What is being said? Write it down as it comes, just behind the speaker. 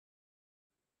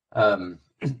Um,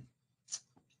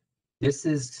 this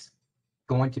is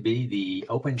going to be the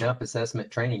Open Dump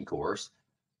Assessment Training course.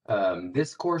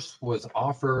 This course was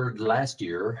offered last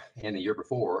year and the year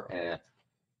before, and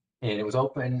it was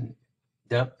Open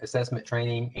Dump Assessment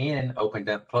Training and Open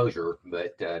Dump Closure,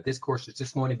 but this course is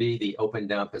just going to be the Open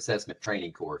Dump Assessment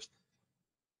Training course.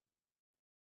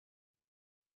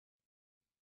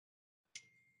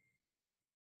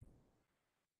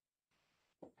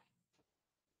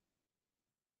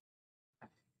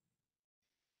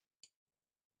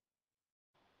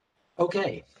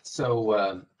 Okay,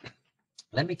 so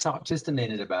let me talk just a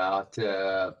minute about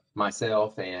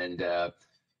myself and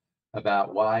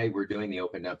about why we're doing the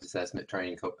Open Dump Assessment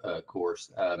Training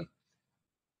course.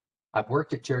 I've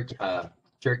worked at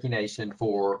Cherokee Nation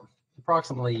for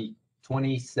approximately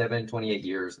 27, 28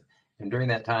 years. And during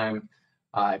that time,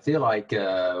 I feel like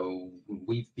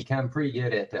we've become pretty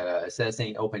good at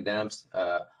assessing open dumps.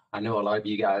 I know a lot of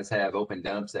you guys have open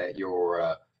dumps at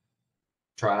your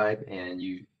tribe, and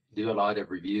you do a lot of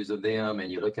reviews of them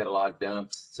and you look at a lot of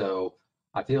dumps. So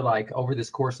I feel like over this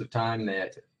course of time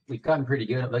that we've gotten pretty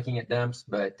good at looking at dumps,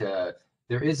 but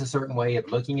there is a certain way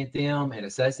of looking at them and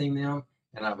assessing them.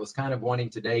 And I was kind of wanting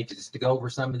today to just to go over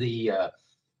some of the,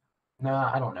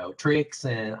 I don't know, tricks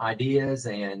and ideas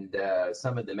and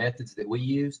some of the methods that we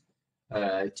use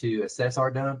to assess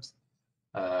our dumps.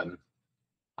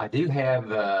 I do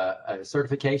have a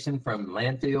certification from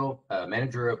landfill,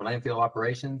 manager of landfill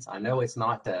operations. I know it's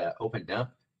not open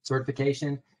dump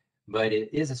certification, but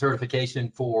it is a certification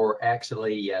for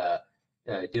actually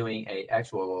doing a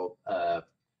actual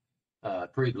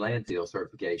approved landfill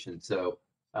certification. So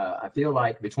I feel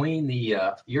like between the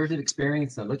years of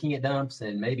experience and looking at dumps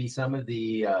and maybe some of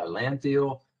the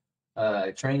landfill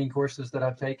training courses that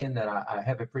I've taken, that I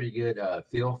have a pretty good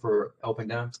feel for open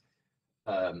dumps.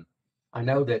 I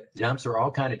know that dumps are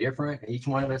all kind of different. Each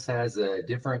one of us has a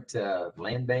different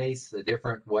land base, a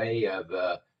different way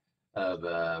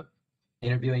of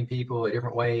interviewing people, a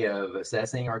different way of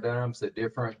assessing our dumps, a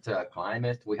different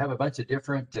climate. We have a bunch of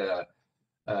different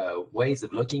ways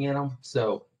of looking at them.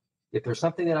 So if there's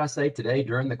something that I say today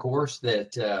during the course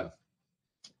that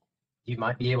you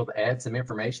might be able to add some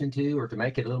information to, or to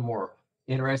make it a little more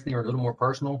interesting or a little more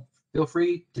personal, feel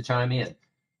free to chime in.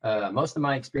 Most of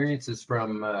my experience is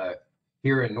from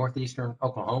here in northeastern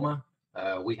Oklahoma.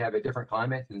 We have a different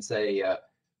climate than, say,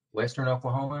 western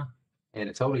Oklahoma, and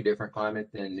a totally different climate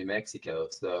than New Mexico.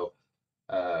 So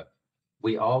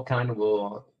we all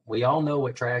know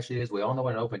what trash is, we all know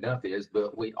what an open dump is,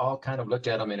 but we all kind of look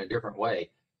at them in a different way.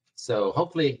 So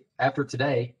hopefully after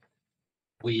today,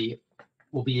 we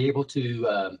will be able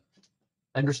to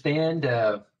understand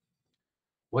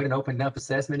what an open dump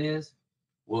assessment is.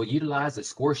 We'll utilize a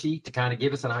score sheet to kind of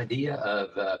give us an idea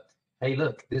of hey,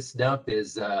 look, this dump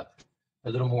is a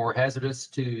little more hazardous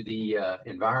to the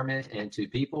environment and to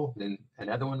people than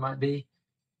another one might be.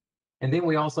 And then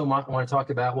we also might want to talk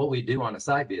about what we do on a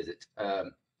site visit.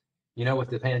 You know,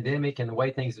 with the pandemic and the way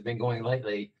things have been going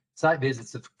lately, site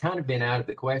visits have kind of been out of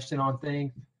the question on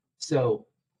things. So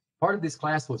part of this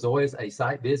class was always a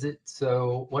site visit.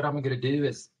 So what I'm going to do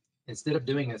is, instead of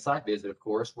doing a site visit, of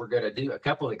course, we're going to do a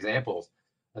couple of examples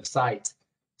of sites.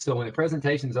 So when the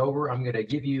presentation's over, I'm going to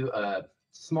give you a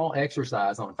small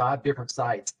exercise on 5 different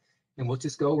sites, and we'll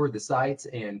just go over the sites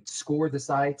and score the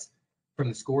sites from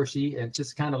the score sheet and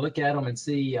just kind of look at them and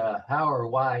see how or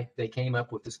why they came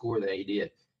up with the score that they did.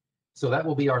 So that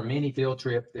will be our mini field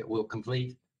trip that we'll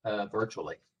complete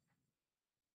virtually.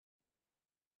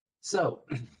 So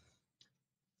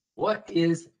what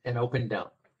is an open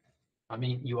dump? I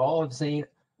mean, you all have seen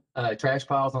trash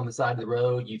piles on the side of the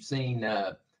road. You've seen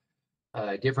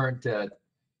different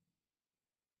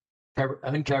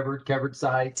covered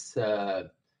sites.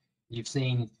 You've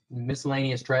seen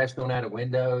miscellaneous trash thrown out of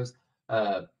windows.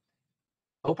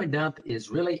 Open dump is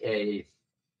really a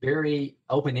very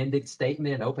open-ended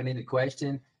statement, open-ended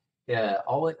question.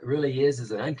 All it really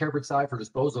is an uncovered site for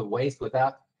disposal of waste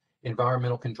without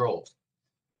environmental controls.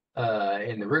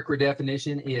 And the RCRA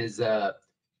definition is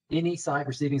any site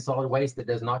receiving solid waste that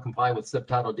does not comply with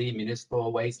Subtitle D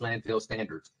municipal waste landfill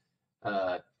standards.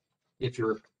 If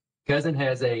your cousin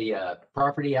has a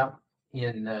property out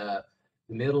in the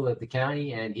middle of the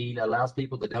county and he allows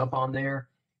people to dump on there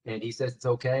and he says it's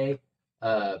okay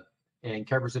and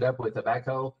covers it up with a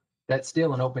backhoe, that's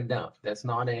still an open dump. That's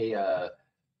not a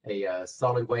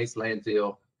solid waste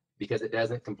landfill because it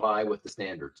doesn't comply with the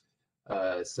standards.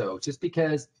 So just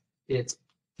because it's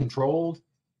controlled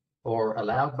or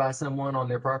allowed by someone on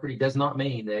their property does not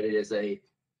mean that it is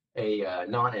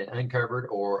not an uncovered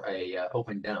or a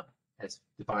open dump as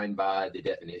defined by the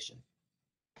definition.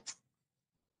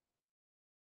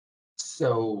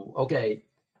 So, okay,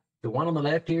 the one on the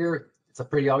left here, it's a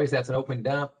pretty obvious that's an open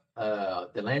dump.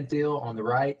 The landfill on the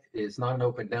right is not an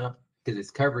open dump because it's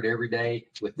covered every day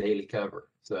with daily cover.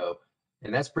 So,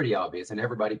 and that's pretty obvious, and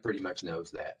everybody pretty much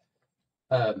knows that.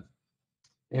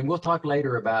 And we'll talk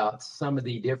later about some of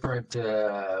the different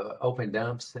open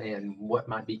dumps and what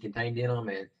might be contained in them.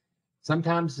 And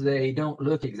sometimes they don't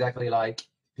look exactly like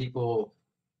people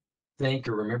think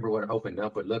or remember what an open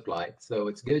dump would look like. So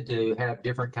it's good to have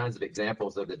different kinds of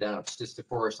examples of the dumps just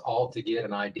for us all to get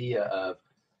an idea of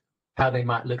how they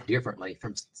might look differently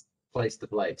from place to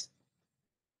place.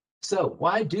 So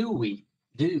why do we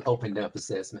do open dump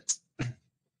assessments?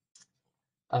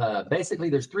 Basically,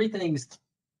 there's three things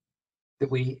that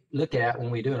we look at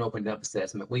when we do an open dump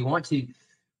assessment. We want to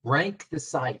rank the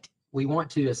site. We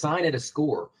want to assign it a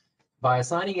score. By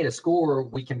assigning it a score,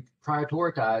 we can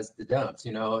prioritize the dumps.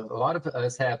 You know, a lot of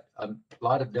us have a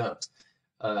lot of dumps.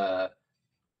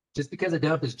 Just because a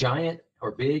dump is giant or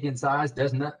big in size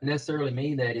does not necessarily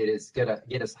mean that it is going to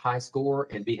get us a high score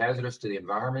and be hazardous to the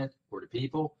environment or to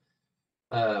people.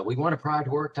 We want to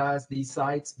prioritize these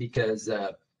sites because,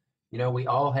 you know, we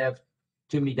all have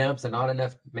too many dumps and not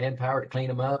enough manpower to clean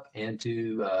them up and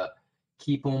to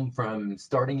keep them from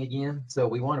starting again. So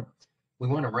we want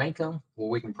to rank them where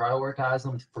we can prioritize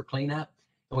them for cleanup,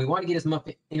 and we want to get as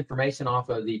much information off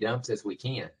of the dumps as we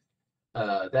can.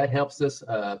 That helps us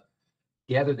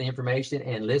gather the information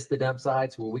and list the dump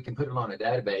sites where we can put it on a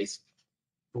database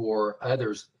for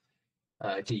others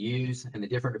to use in the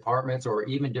different departments, or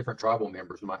even different tribal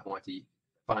members might want to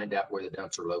find out where the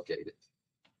dumps are located.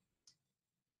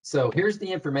 So here's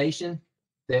the information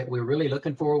that we're really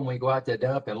looking for when we go out to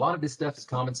dump. And a lot of this stuff is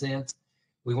common sense.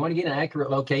 We want to get an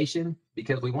accurate location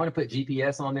because we want to put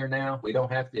GPS on there now. We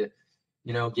don't have to,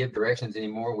 you know, give directions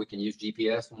anymore. We can use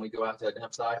GPS when we go out to a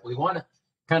dump site. We want to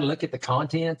kind of look at the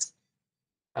contents.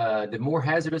 The more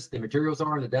hazardous the materials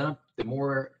are in the dump,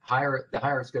 the higher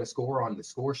it's going to score on the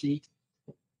score sheet.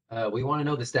 We want to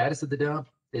know the status of the dump.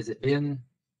 Has it been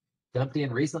dumped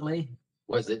in recently?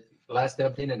 Was it last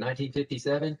dumped in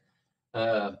 1957?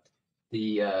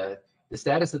 The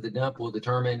status of the dump will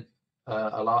determine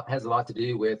has a lot to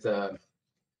do with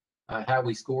how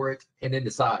we score it, and then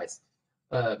the size.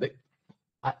 But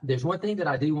there's one thing that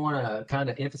I do want to kind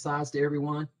of emphasize to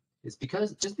everyone is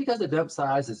just because the dump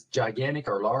size is gigantic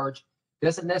or large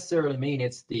doesn't necessarily mean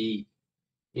it's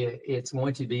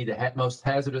going to be the most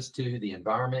hazardous to the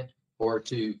environment or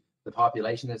to the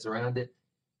population that's around it.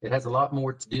 It has a lot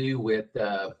more to do with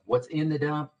what's in the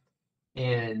dump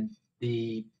and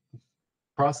the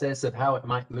process of how it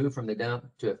might move from the dump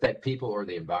to affect people or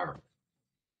the environment.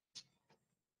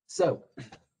 So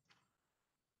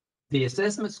the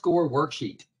assessment score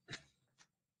worksheet.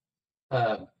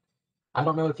 I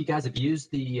don't know if you guys have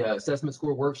used the assessment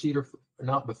score worksheet or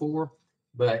not before,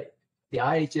 but the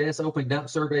IHS open dump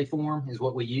survey form is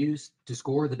what we use to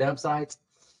score the dump sites.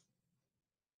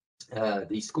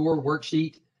 The score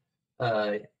worksheet,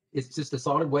 it's just a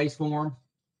solid waste form.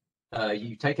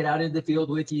 You take it out into the field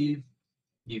with you,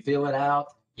 you fill it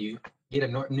out, you get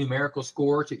a numerical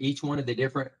score to each one of the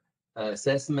different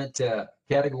assessment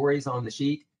categories on the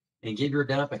sheet, and give your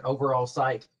dump an overall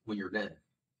site when you're done.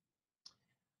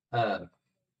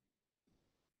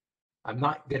 I'm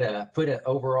not going to put an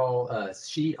overall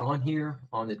sheet on here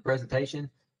on the presentation,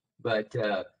 but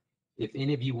if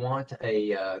any of you want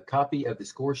a copy of the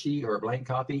score sheet or a blank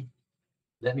copy,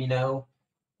 let me know.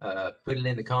 Put it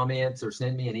in the comments or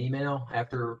send me an email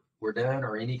after we're done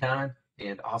or anytime,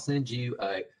 and I'll send you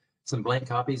some blank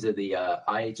copies of the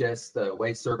IHS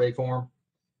waste survey form.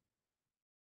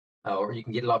 Or you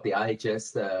can get it off the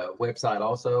IHS website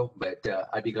also, but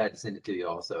I'd be glad to send it to you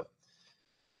also.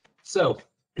 So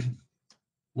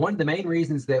one of the main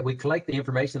reasons that we collect the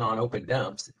information on open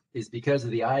dumps is because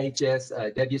of the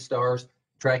IHS W-STARS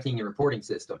tracking and reporting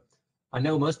system. I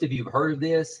know most of you have heard of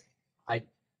this. I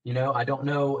don't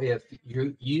know if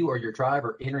you or your tribe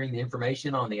are entering the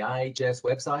information on the IHS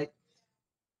website,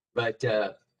 but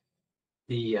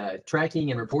the tracking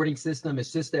and reporting system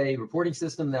is just a reporting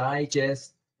system that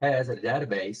IHS has a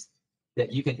database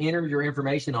that you can enter your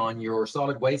information on your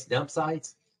solid waste dump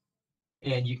sites,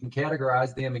 and you can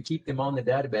categorize them and keep them on the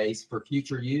database for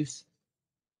future use.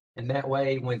 And that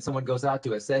way, when someone goes out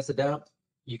to assess a dump,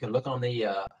 you can look on the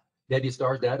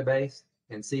W-STARS database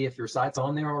and see if your site's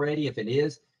on there already. If it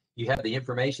is, you have the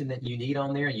information that you need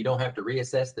on there, and you don't have to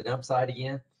reassess the dump site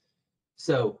again.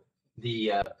 So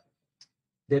the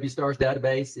W-STARS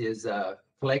database is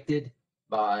collected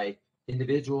by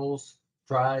individuals,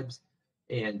 tribes,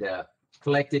 and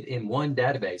collected in one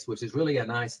database, which is really a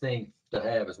nice thing to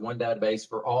have, is one database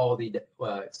for all the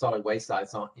solid waste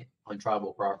sites on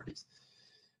tribal properties.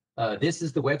 This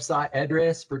is the website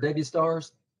address for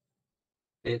WSTARS.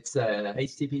 It's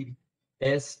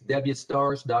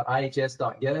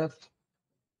https://wstars.ihs.gov.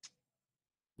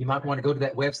 You might want to go to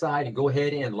that website and go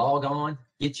ahead and log on,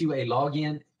 get you a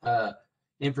login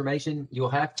information. You'll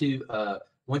have to,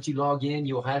 once you log in,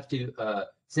 you'll have to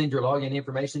send your login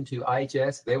information to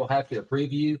IHS. They will have to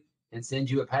approve you and send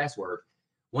you a password.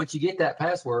 Once you get that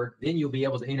password, then you'll be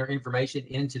able to enter information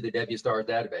into the WSTARS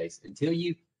database. Until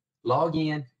you log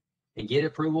in and get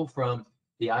approval from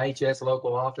the IHS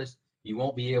local office, you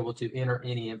won't be able to enter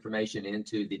any information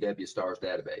into the WSTARS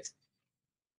database.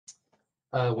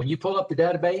 When you pull up the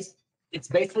database, it's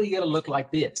basically going to look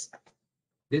like this.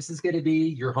 This is going to be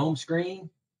your home screen.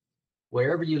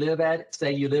 Wherever you live at,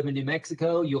 say you live in New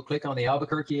Mexico, you'll click on the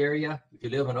Albuquerque area. If you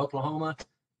live in Oklahoma,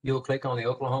 you'll click on the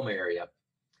Oklahoma area.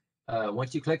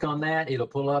 Once you click on that, it'll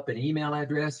pull up an email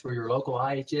address for your local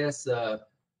IHS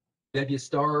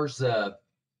WSTARS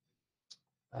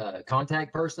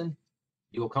contact person.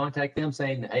 You'll contact them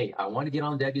saying, hey, I want to get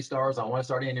on WSTARS, I want to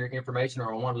start entering information,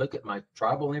 or I want to look at my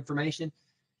tribal information.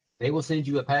 They will send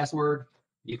you a password.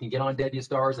 You can get on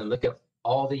WSTARS and look at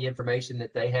all the information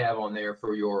that they have on there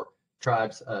for your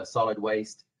tribe's solid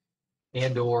waste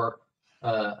and or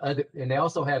other, and they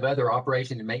also have other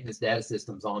operation and maintenance data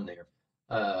systems on there,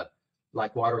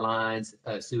 like water lines,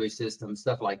 sewage systems,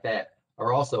 stuff like that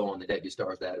are also on the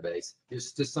WSTARS database.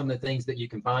 It's just some of the things that you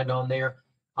can find on there.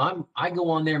 I go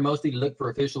on there mostly to look for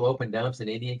official open dumps in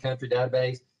Indian Country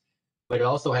database, but it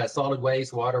also has solid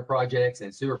waste, water projects,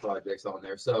 and sewer projects on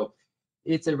there. So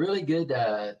it's a really good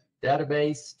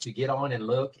database to get on and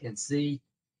look and see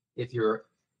if you're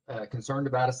concerned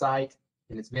about a site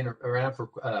and it's been around for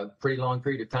a pretty long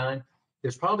period of time.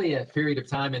 There's probably a period of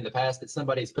time in the past that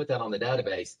somebody's put that on the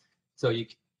database, so you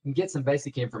can get some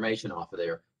basic information off of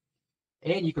there.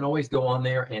 And you can always go on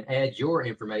there and add your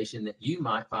information that you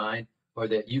might find or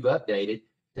that you've updated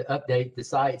to update the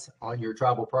sites on your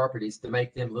tribal properties to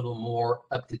make them a little more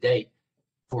up to date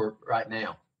for right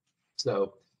now.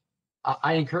 So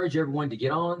I encourage everyone to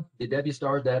get on the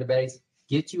WSTARS database,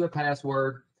 get you a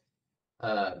password,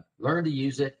 learn to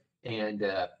use it, and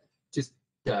just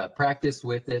practice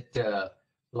with it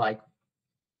like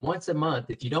once a month.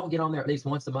 If you don't get on there at least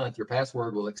once a month, your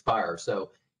password will expire.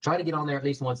 So try to get on there at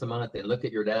least once a month and look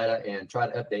at your data and try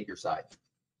to update your site.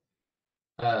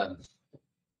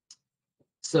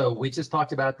 So we just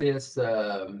talked about this,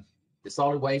 the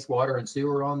solid waste, water, and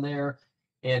sewer on there,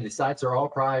 and the sites are all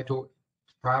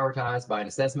prioritized by an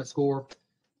assessment score,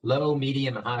 low,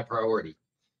 medium, and high priority.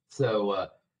 So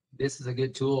this is a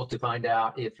good tool to find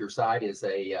out if your site is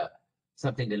a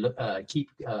something to keep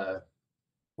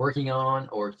working on,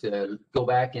 or to go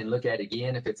back and look at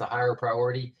again. If it's a higher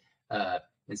priority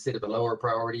instead of a lower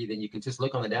priority, then you can just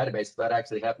look on the database without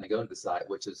actually having to go to the site,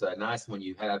 which is nice when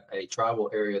you have a tribal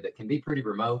area that can be pretty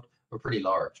remote or pretty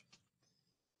large.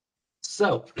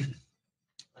 So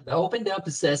the open dump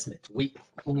assessment, when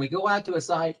we go out to a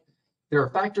site, there are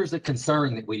factors of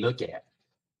concern that we look at.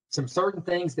 Some certain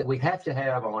things that we have to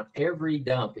have on every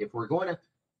dump if we're going to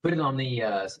put it on the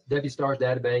WSTARS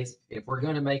database. If we're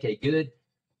going to make a good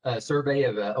survey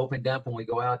of an open dump when we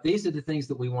go out, these are the things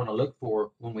that we want to look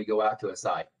for when we go out to a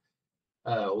site.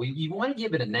 You want to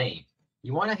give it a name.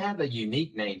 You want to have a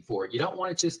unique name for it. You don't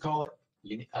want to just call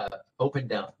it open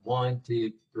dump 1,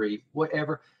 2, 3,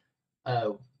 whatever.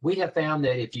 We have found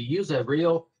that if you use a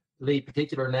really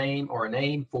particular name, or a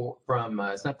name from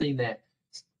something that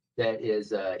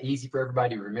is easy for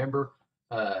everybody to remember,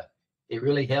 it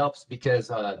really helps, because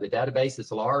the database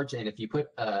is large, and if you put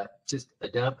just a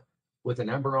dump with a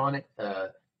number on it,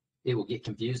 it will get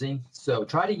confusing. So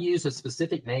try to use a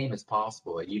specific name as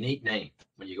possible, a unique name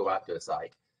when you go out to a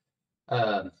site.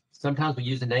 Sometimes we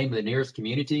use the name of the nearest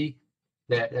community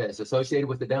that is associated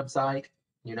with the dump site.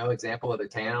 You know, example of a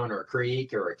town or a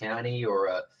creek or a county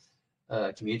or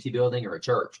a community building or a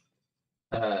church.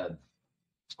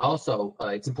 Also,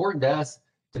 it's important to us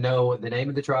to know the name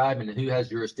of the tribe and who has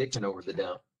jurisdiction over the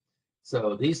dump.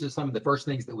 So these are some of the first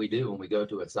things that we do when we go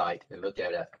to a site and look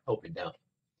at an open dump.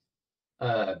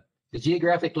 The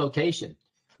geographic location.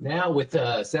 Now with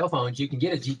cell phones, you can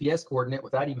get a GPS coordinate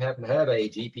without even having to have a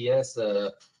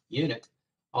GPS unit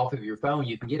off of your phone.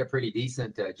 You can get a pretty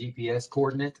decent GPS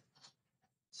coordinate.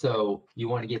 So you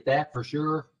want to get that for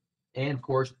sure. And of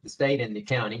course, the state and the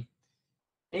county.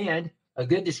 And a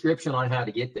good description on how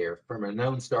to get there from a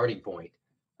known starting point.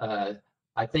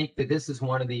 I think that this is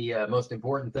one of the most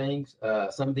important things.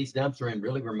 Some of these dumps are in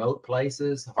really remote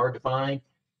places, hard to find.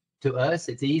 To us,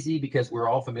 it's easy because we're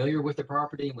all familiar with the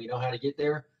property and we know how to get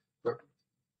there. But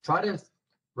try to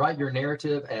write your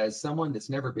narrative as someone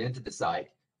that's never been to the site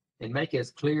and make it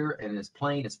as clear and as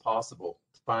plain as possible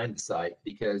to find the site,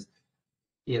 because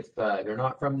if they're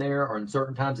not from there or in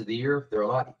certain times of the year, they're a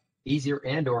lot easier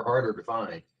and or harder to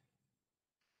find.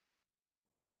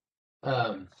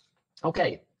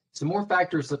 Okay, some more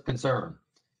factors of concern.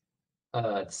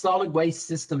 Solid waste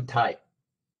system type.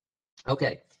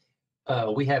 Okay,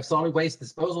 we have solid waste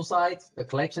disposal sites, a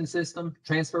collection system,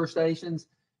 transfer stations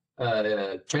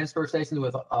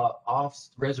with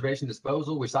off-reservation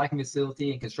disposal, recycling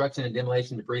facility, and construction and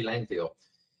demolition debris landfill.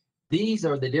 These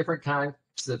are the different kinds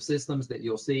of systems that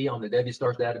you'll see on the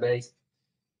WSTARS database.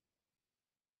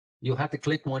 You'll have to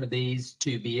click one of these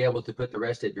to be able to put the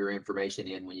rest of your information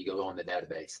in when you go on the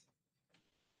database.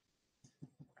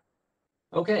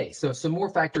 Okay, so some more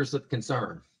factors of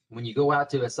concern. When you go out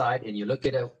to a site and you look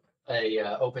at a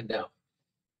open dump,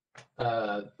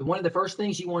 one of the first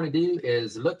things you want to do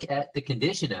is look at the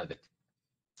condition of it.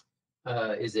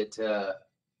 Is it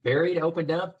buried open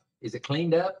dump? Is it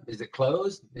cleaned up? Is it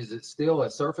closed? Is it still a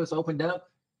surface open dump?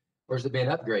 Or has it been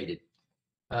upgraded?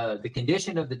 The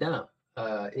condition of the dump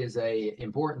is an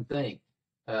important thing.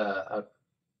 A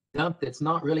dump that's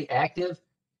not really active,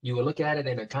 you will look at it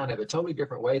in a kind of a totally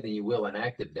different way than you will an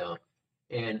active dump.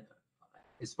 And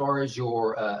as far as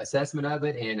your assessment of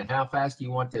it and how fast you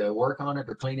want to work on it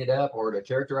or clean it up or to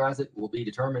characterize it will be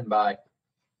determined by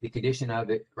the condition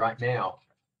of it right now.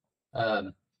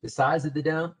 The size of the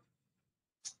dump,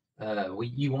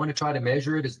 you want to try to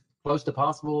measure it as close to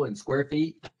possible in square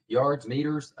feet, yards,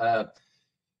 meters.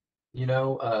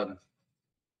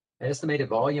 Estimated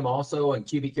volume also in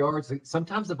cubic yards.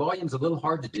 Sometimes the volume's a little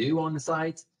hard to do on the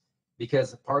sites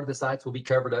because part of the sites will be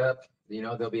covered up.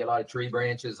 There'll be a lot of tree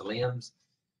branches, limbs,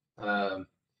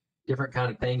 different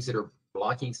kind of things that are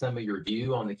blocking some of your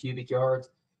view on the cubic yards.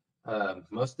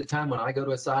 Most of the time when I go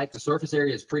to a site, the surface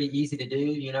area is pretty easy to do.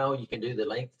 You can do the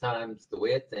length times the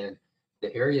width, and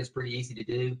the area is pretty easy to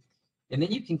do. And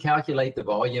then you can calculate the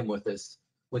volume with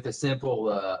a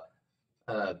simple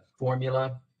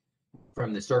formula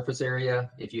from the surface area,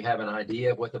 if you have an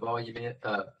idea of what the volume is,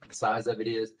 the size of it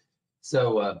is.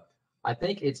 So I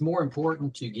think it's more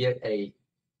important to get a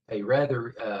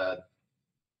rather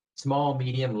small,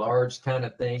 medium, large kind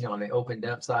of thing on an open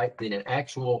dump site than an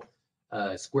actual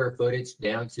square footage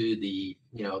down to the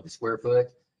square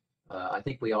foot. I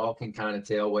think we all can kind of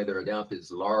tell whether a dump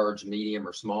is large, medium,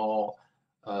 or small.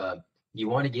 You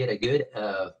want to get a good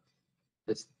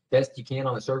as best you can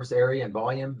on the surface area and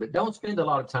volume, but don't spend a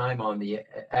lot of time on the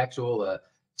actual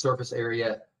surface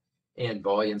area and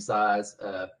volume size.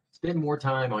 Spend more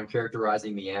time on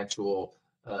characterizing the actual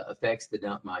effects the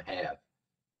dump might have.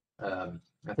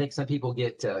 I think some people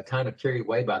get kind of carried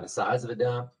away by the size of a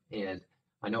dump, and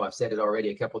I know I've said it already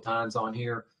a couple times on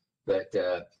here, but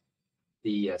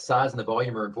the size and the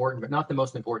volume are important, but not the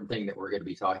most important thing that we're going to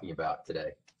be talking about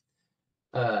today.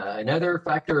 Another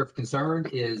factor of concern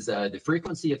is the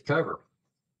frequency of cover.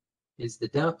 Is the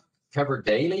dump covered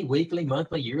daily, weekly,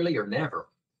 monthly, yearly, or never?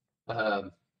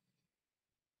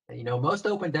 Most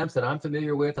open dumps that I'm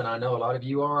familiar with, and I know a lot of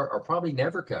you are probably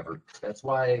never covered. That's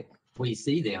why we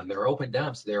see them. They're open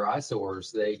dumps. They're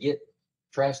eyesores. They get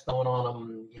trash thrown on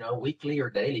them, weekly or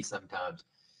daily sometimes.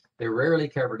 They're rarely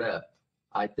covered up.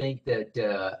 I think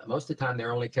that most of the time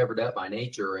they're only covered up by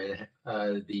nature,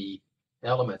 and the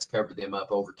elements cover them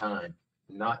up over time,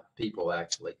 not people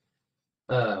actually.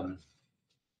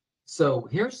 So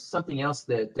here's something else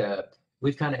that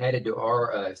we've kind of added to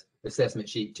our assessment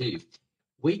sheet too.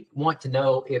 We want to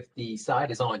know if the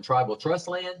site is on tribal trust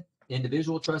land,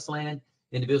 individual trust land,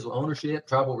 individual ownership,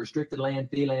 tribal restricted land,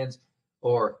 fee lands,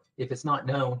 or if it's not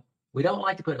known. We don't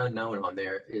like to put unknown on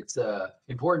there. It's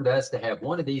important to us to have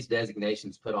one of these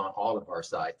designations put on all of our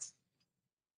sites.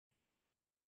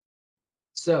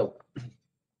 So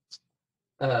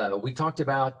we talked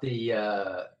about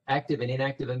the active and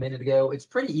inactive a minute ago. It's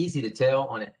pretty easy to tell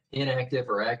on an inactive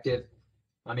or active.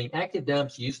 I mean, active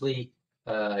dumps usually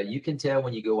you can tell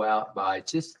when you go out by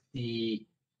just the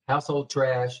household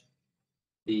trash,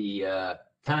 the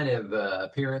kind of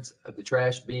appearance of the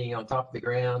trash being on top of the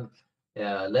ground,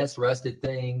 less rusted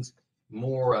things,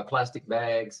 more plastic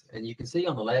bags. And you can see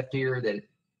on the left here that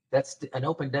that's an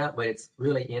open dump, but it's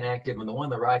really inactive. And the one on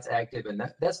the right's active, and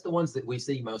that's the ones that we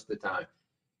see most of the time.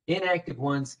 Inactive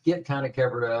ones get kind of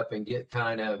covered up and get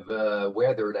kind of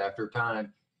weathered after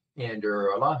time, and are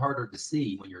a lot harder to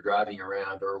see when you're driving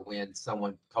around or when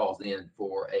someone calls in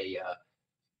for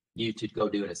you to go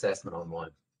do an assessment on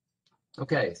one.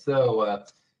 Okay, so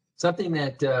something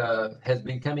that has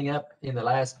been coming up in the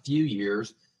last few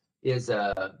years is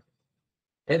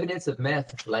evidence of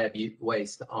meth lab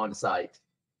waste on site.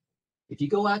 If you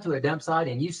go out to a dump site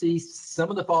and you see some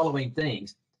of the following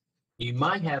things, you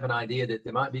might have an idea that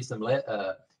there might be some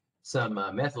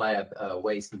meth lab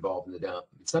waste involved in the dump.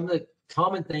 Some of the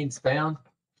common things found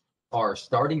are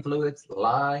starting fluids,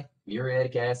 lye,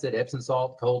 muriatic acid, Epsom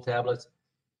salt, cold tablets,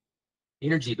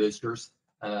 energy boosters.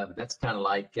 That's kind of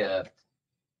like,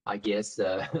 I guess,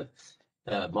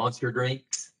 monster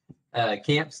drinks,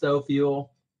 camp stove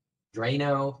fuel,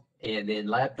 Drano, and then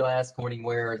lab glass,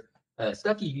 Corningware,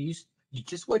 stuff you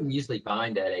just wouldn't usually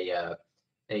find at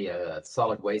a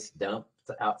solid waste dump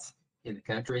out in the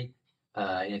country.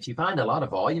 And if you find a lot of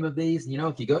volume of these, you know,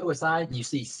 if you go to a site and you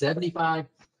see 75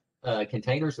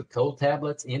 containers of cold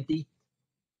tablets empty,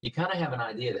 you kind of have an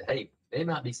idea that, hey, there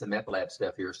might be some meth lab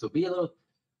stuff here. So be a little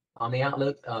on the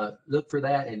outlook, look for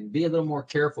that, and be a little more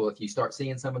careful if you start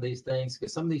seeing some of these things,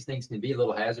 because some of these things can be a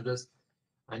little hazardous.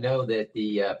 I know that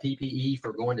the PPE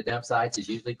for going to dump sites is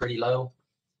usually pretty low,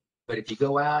 but if you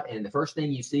go out and the first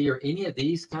thing you see are any of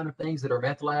these kind of things that are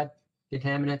meth lab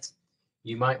contaminants,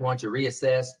 you might want to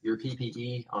reassess your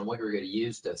PPE on what you're going to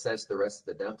use to assess the rest of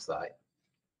the dump site.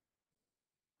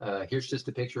 Here's just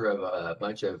a picture of a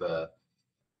bunch of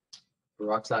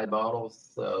peroxide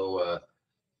bottles. So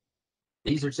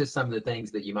these are just some of the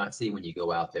things that you might see when you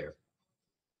go out there.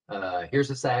 Here's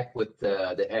a sack with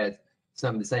that had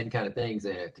some of the same kind of things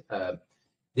in it.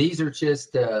 These are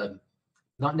just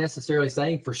not necessarily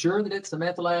saying for sure that it's a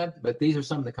meth lab, but these are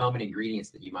some of the common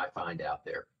ingredients that you might find out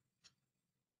there.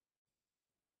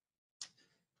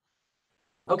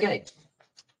 Okay,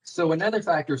 so another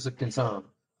factors of concern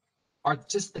are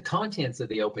just the contents of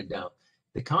the open dump.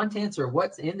 The contents or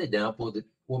what's in the dump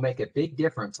will make a big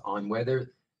difference on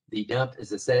whether the dump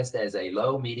is assessed as a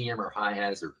low, medium, or high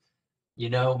hazard. You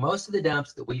know, most of the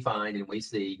dumps that we find and we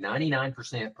see,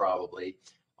 99% probably,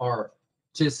 are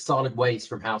just solid waste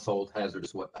from household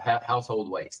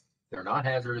waste. They're not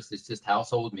hazardous. It's just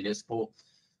household municipal.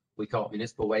 We call it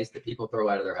municipal waste that people throw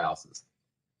out of their houses.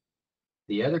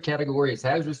 The other category is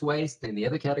hazardous waste, and the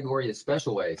other category is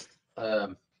special waste.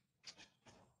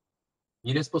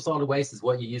 Municipal solid waste is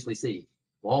what you usually see.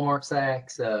 Walmart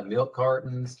sacks, milk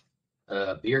cartons,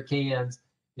 beer cans.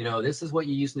 You know, this is what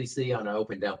you usually see on an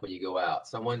open dump when you go out.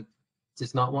 Someone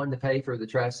just not wanting to pay for the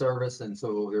trash service, and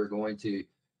so they're going to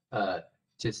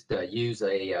use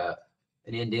an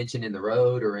indention in the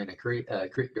road or in a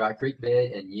dry creek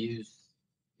bed and use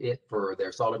it for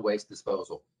their solid waste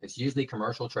disposal. It's usually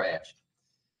commercial trash.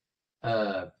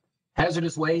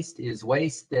 Hazardous waste is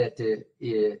waste that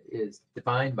is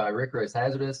defined by RCRA as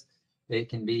hazardous. It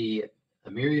can be a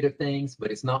myriad of things,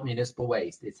 but it's not municipal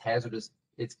waste. It's hazardous.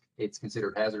 It's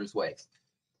considered hazardous waste.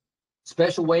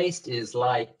 Special waste is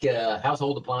like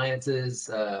household appliances,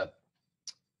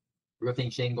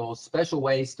 roofing shingles. Special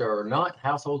waste are not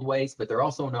household waste, but they're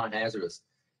also not hazardous.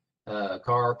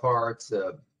 Car parts,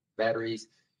 batteries.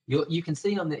 You can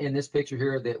see in this picture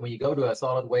here that when you go to a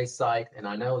solid waste site, and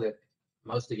I know that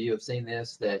most of you have seen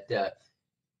this, that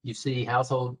you see a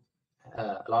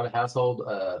lot of household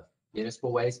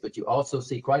municipal waste, but you also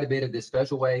see quite a bit of this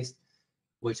special waste,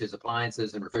 which is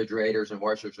appliances and refrigerators and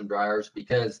washers and dryers,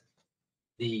 because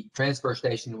the transfer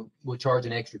station will charge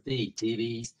an extra fee,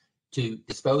 TVs, to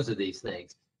dispose of these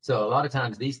things. So a lot of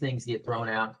times these things get thrown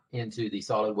out into the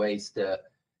solid waste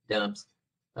dumps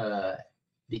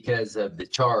because of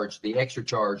the extra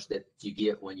charge that you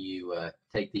get when you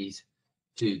take these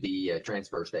to the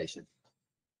transfer station.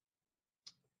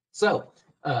 So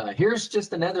here's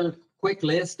just another quick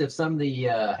list of some of the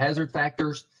hazard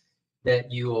factors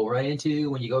that you will run into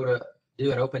when you go to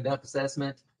do an open dump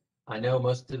assessment. I know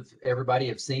most of everybody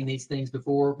have seen these things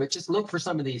before, but just look for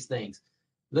some of these things.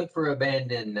 Look for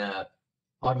abandoned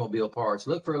automobile parts.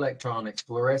 Look for electronics,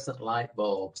 fluorescent light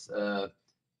bulbs,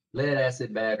 lead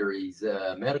acid batteries,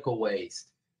 medical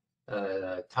waste,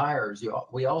 tires.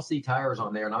 We all see tires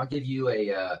on there, and I'll give you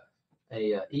a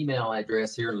email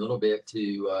address here in a little bit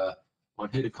to on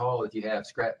who to call if you have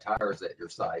scrap tires at your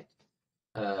site.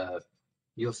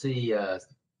 You'll see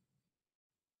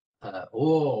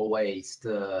oil waste.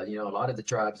 You know, a lot of the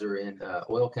tribes are in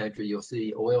oil country. You'll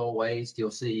see oil waste.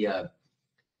 You'll see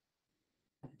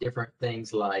different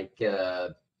things like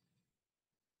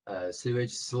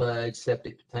sewage, sludge,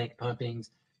 septic tank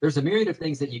pumpings. There's a myriad of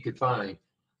things that you could find.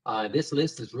 This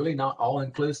list is really not all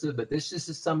inclusive, but this just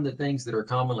is some of the things that are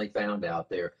commonly found out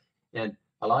there. And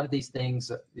a lot of these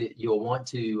things you'll want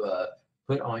to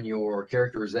put on your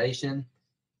characterization,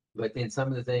 but then some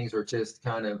of the things are just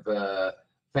kind of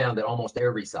found at almost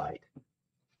every site.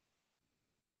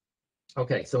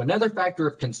 Okay, so another factor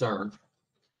of concern,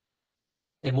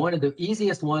 and one of the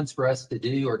easiest ones for us to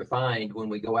do or to find when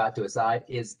we go out to a site,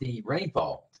 is the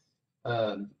rainfall.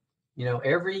 You know,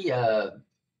 every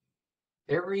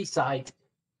site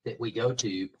that we go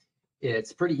to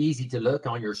it's pretty easy to look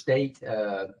on your state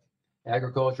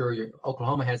agriculture.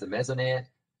 Oklahoma has a mesonet.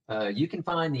 You can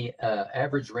find the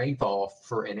average rainfall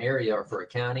for an area or for a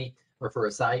county or for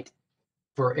a site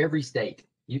for every state.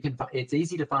 You can. It's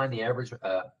easy to find the average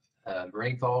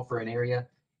rainfall for an area,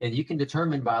 and you can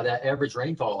determine by that average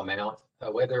rainfall amount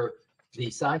whether the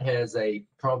site has a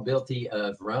probability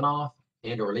of runoff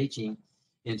and or leaching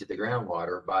into the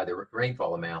groundwater by the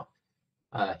rainfall amount.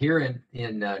 Here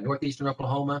in northeastern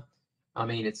Oklahoma, I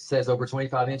mean, it says over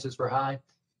 25 inches for high.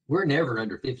 We're never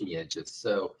under 50 inches,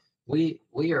 so we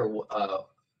are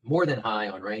more than high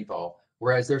on rainfall.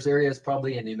 Whereas there's areas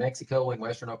probably in New Mexico and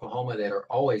western Oklahoma that are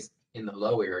always in the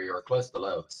low area or close to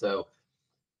low. So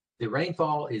the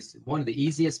rainfall is one of the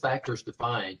easiest factors to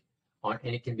find on,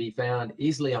 and it can be found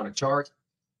easily on a chart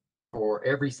for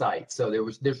every site. So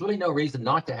there's really no reason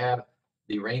not to have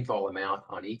the rainfall amount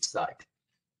on each site.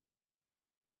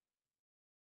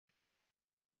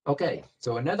 Okay,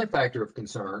 so another factor of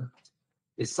concern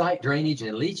is site drainage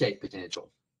and leachate potential.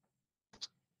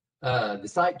 The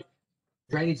site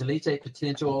drainage and leachate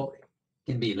potential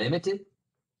can be limited.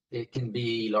 It can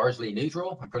be largely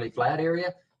neutral, a pretty flat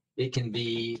area. It can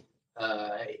be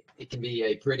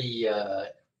a pretty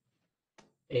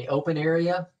a open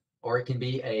area, or it can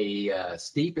be a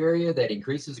steep area that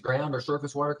increases ground or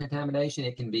surface water contamination.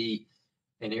 It can be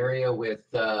an area with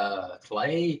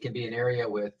clay. It can be an area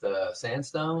with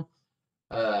sandstone,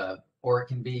 or it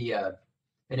can be an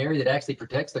area that actually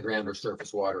protects the ground or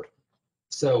surface water.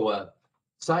 So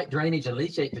site drainage and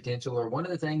leachate potential are one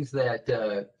of the things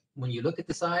that when you look at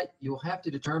the site, you'll have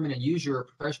to determine and use your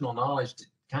professional knowledge to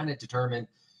kind of determine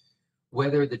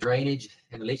whether the drainage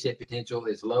and leachate potential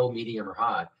is low, medium, or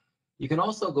high. You can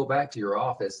also go back to your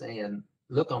office and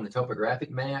look on the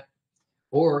topographic map,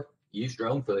 or use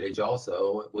drone footage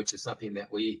also, which is something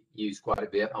that we use quite a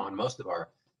bit on most of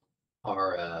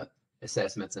our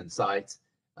assessments and sites,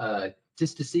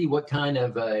 just to see what kind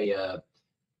of a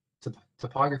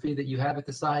topography that you have at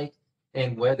the site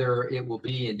and whether it will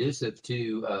be inducive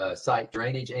to site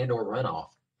drainage and or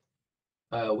runoff.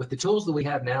 With the tools that we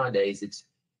have nowadays, it's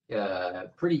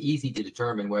pretty easy to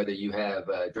determine whether you have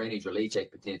drainage or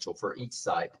leachate potential for each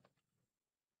site.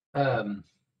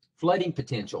 Flooding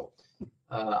potential.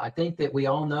 I think that we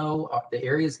all know the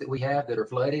areas that we have that are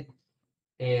flooded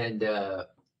and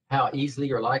how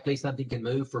easily or likely something can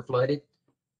move for flooded.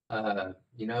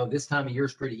 You know, this time of year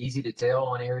is pretty easy to tell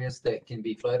on areas that can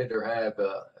be flooded or have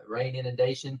rain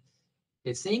inundation.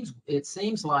 It seems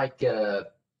like, and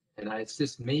it's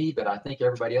just me, but I think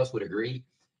everybody else would agree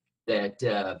that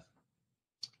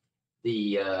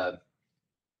the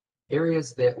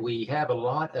areas that we have a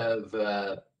lot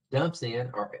of dumps in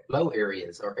are low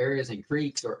areas, or areas in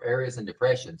creeks, or areas in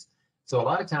depressions. So a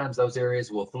lot of times those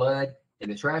areas will flood and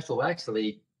the trash will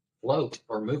actually float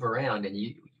or move around. And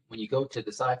when you go to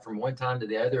the site from one time to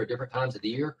the other at different times of the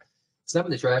year, some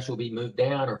of the trash will be moved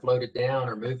down or floated down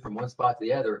or moved from one spot to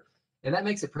the other. And that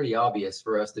makes it pretty obvious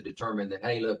for us to determine that,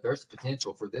 hey, look, there's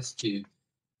potential for this to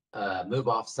move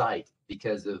off site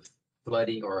because of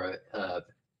flooding or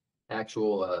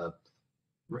actual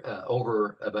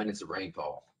overabundance of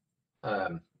rainfall.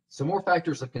 Some more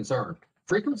factors of concern.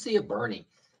 Frequency of burning.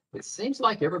 It seems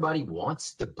like everybody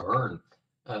wants to burn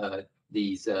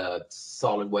these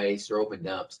solid waste or open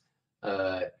dumps,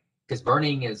 because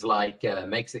burning is like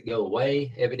makes it go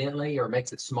away, evidently, or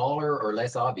makes it smaller or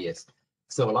less obvious.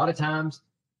 So a lot of times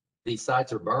these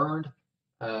sites are burned,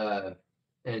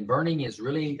 and burning is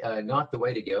really not the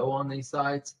way to go on these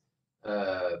sites.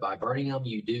 By burning them,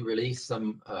 you do release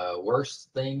some worse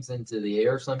things into the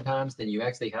air sometimes than you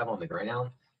actually have on the ground.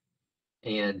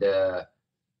 And the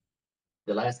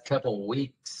last couple of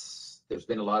weeks, there's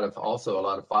been also a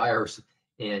lot of fires.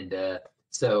 And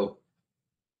so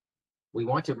we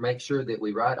want to make sure that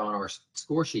we write on our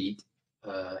score sheet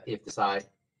if the site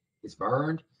is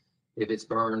burned, if it's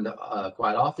burned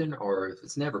quite often, or if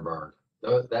it's never burned.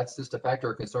 So that's just a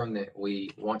factor of concern that we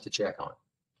want to check on.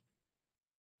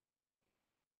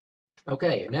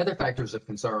 Okay, another factors of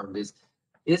concern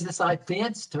is the site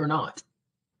fenced or not?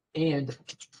 And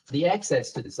the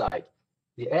access to the site.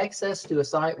 The access to a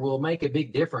site will make a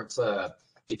big difference.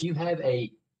 If you have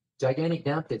a gigantic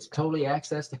dump that's totally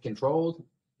accessed and controlled,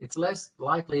 it's less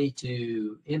likely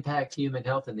to impact human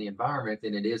health and the environment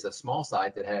than it is a small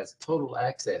site that has total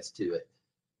access to it.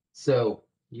 So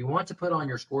you want to put on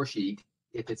your score sheet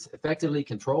if it's effectively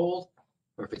controlled,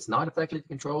 or if it's not effectively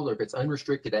controlled, or if it's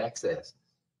unrestricted access.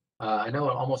 I know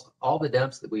almost all the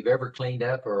dumps that we've ever cleaned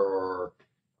up or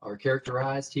are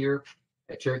characterized here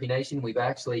at Cherokee Nation, we've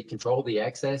actually controlled the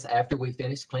access after we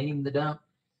finished cleaning the dump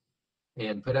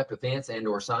and put up a fence and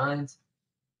or signs.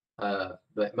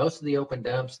 But most of the open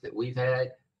dumps that we've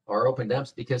had are open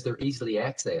dumps because they're easily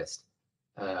accessed.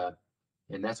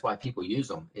 And that's why people use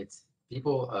them. It's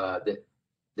people that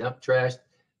dump trash.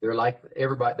 They're like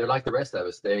everybody. They're like the rest of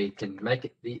us. They can make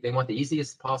it. They want the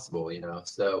easiest possible, you know.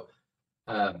 So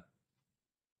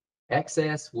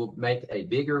access will make a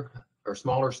bigger or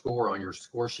smaller score on your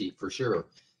score sheet for sure,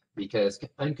 because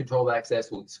uncontrolled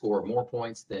access will score more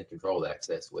points than controlled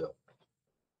access will.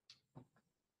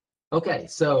 Okay,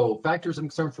 so factors of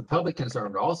concern for public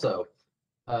concern also.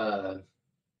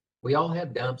 We all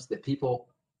have dumps that people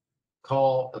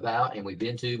call about and we've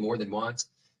been to more than once.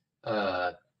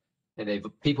 And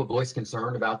people voice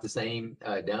concern about the same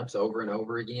dumps over and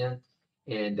over again.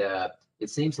 And it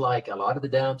seems like a lot of the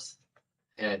dumps,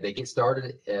 they get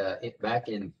started back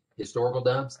in historical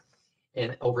dumps,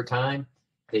 and over time,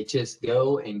 they just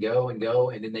go and go and go,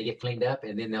 and then they get cleaned up,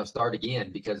 and then they'll start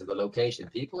again because of the location.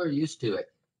 People are used to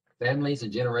it. Families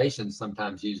and generations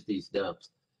sometimes use these dumps.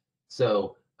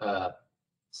 So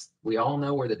we all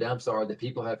know where the dumps are that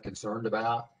people have concerned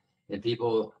about, and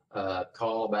people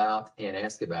call about and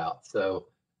ask about. So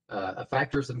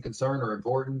factors of concern are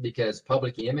important because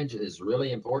public image is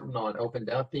really important on open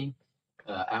dumping.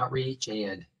 Outreach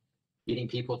and getting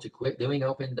people to quit doing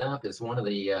open dump is one of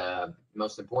the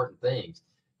most important things.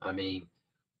 I mean,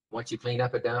 once you clean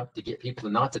up a dump, to get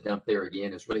people not to dump there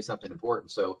again is really something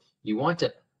important. So you want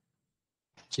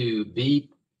to be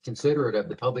considerate of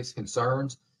the public's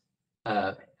concerns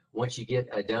once you get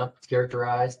a dump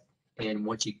characterized and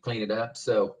once you clean it up.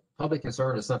 So public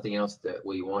concern is something else that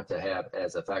we want to have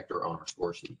as a factor on our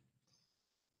score sheet.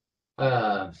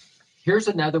 Here's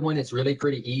another one. It's really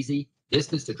pretty easy.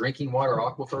 Distance to drinking water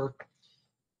aquifer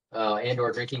and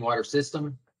or drinking water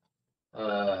system.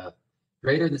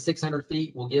 Greater than 600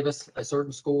 feet will give us a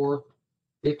certain score.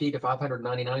 50 to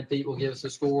 599 feet will give us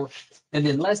a score. And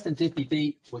then less than 50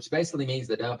 feet, which basically means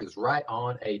the dump is right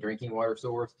on a drinking water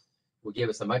source, will give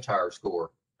us a much higher score.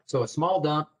 So a small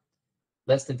dump,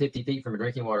 less than 50 feet from a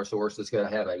drinking water source, is going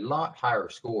to have a lot higher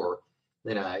score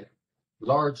than a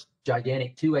large,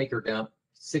 gigantic 2-acre dump,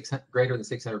 greater than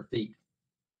 600 feet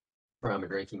from a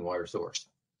drinking water source.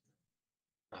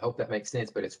 I hope that makes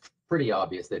sense, but it's pretty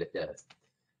obvious that it does.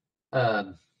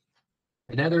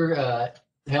 Another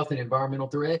health and environmental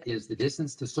threat is the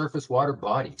distance to surface water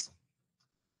bodies.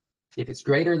 If it's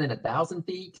greater than 1,000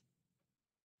 feet,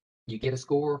 you get a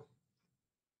score.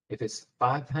 If it's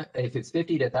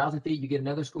 50 to 1,000 feet, you get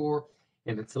another score.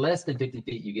 If it's less than 50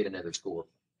 feet, you get another score.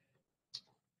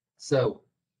 So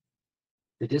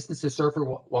the distance to surface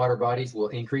water bodies will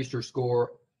increase your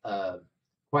score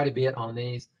quite a bit on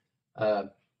these.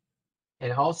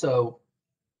 And also,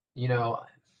 you know,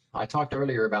 I talked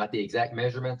earlier about the exact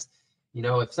measurements. You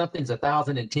know, if something's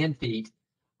 1,010 feet,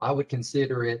 I would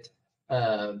consider it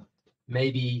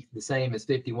maybe the same as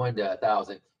 51 to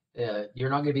 1,000. You're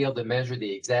not going to be able to measure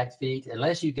the exact feet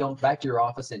unless you go back to your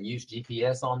office and use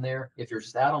GPS on there. If you're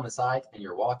just out on the site and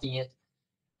you're walking it,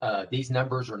 these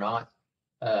numbers are not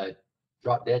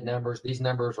drop dead numbers. These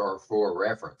numbers are for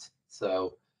reference.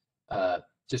 So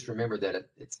just remember that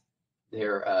it's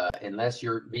there unless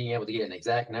you're being able to get an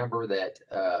exact number, that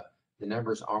the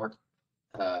numbers aren't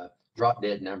drop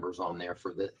dead numbers on there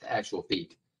for the actual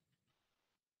feet.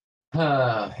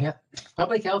 Yeah.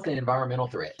 Public health and environmental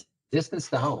threat, distance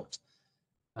to homes.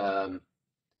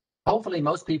 Hopefully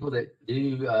most people that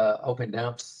do open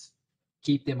dumps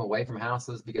keep them away from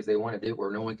houses because they want to do it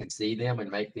where no one can see them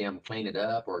and make them clean it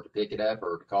up or to pick it up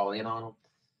or to call in on them.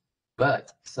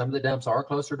 But some of the dumps are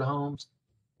closer to homes,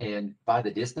 and by the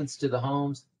distance to the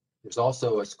homes, there's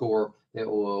also a score that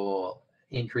will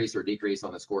increase or decrease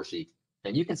on the score sheet.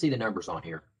 And you can see the numbers on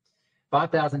here.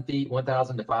 5,000 feet,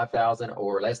 1,000 to 5,000,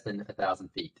 or less than 1,000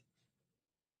 feet.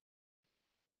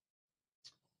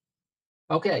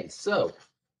 Okay, so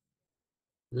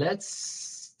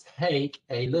let's take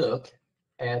a look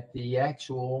at the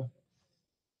actual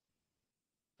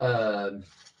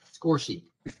score sheet.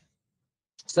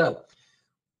 So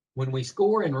when we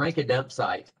score and rank a dump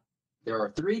site, there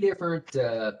are 3 different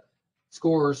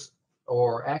scores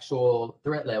or actual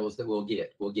threat levels that we'll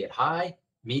get. We'll get high,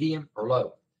 medium, or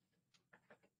low.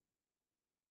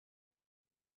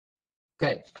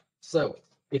 Okay, so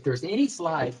if there's any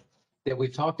slide that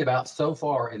we've talked about so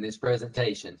far in this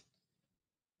presentation,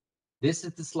 this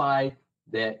is the slide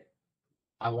that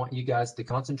I want you guys to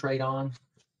concentrate on.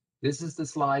 This is the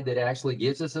slide that actually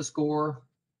gives us a score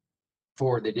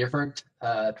for the different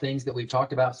things that we've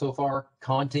talked about so far: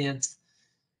 contents,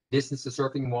 distance to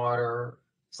surface water,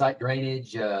 site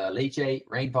drainage, leachate,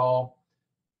 rainfall,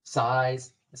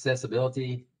 size,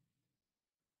 accessibility.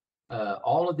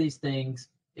 All of these things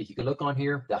if you can look on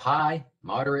here, the high,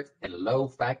 moderate, and low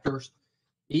factors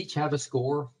each have a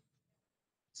score.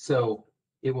 So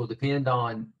it will depend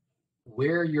on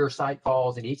where your site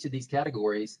falls in each of these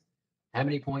categories, how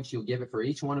many points you'll give it for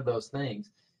each one of those things.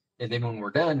 And then when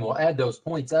we're done, we'll add those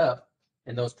points up,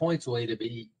 and those points will either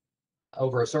be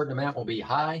over a certain amount will be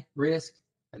high risk,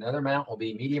 another amount will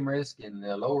be medium risk, and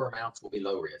the lower amounts will be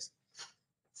low risk.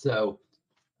 So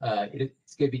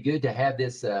it's going to be good to have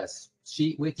this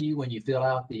sheet with you when you fill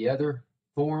out the other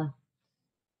form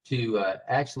to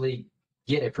actually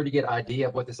get a pretty good idea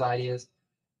of what the site is.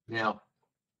 Now,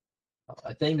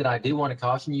 a thing that I do want to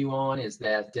caution you on is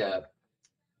that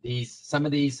some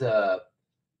of these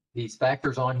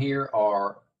factors on here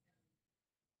are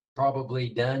probably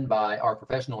done by our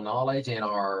professional knowledge and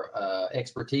our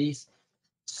expertise.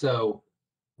 So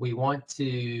we want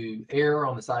to err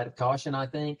on the side of caution, I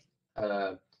think.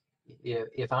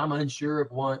 If I'm unsure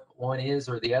of one is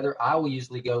or the other, I will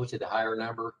usually go to the higher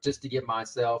number just to give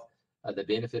myself the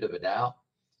benefit of a doubt.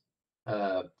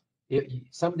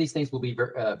 Some of these things will be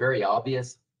very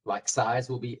obvious, like size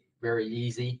will be very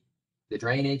easy. The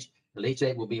drainage, the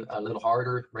leachate will be a little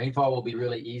harder. Rainfall will be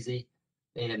really easy,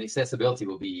 and accessibility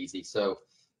will be easy. So,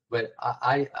 but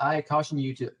I caution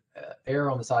you to err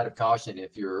on the side of caution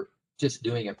if you're just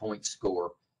doing a point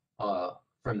score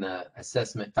from the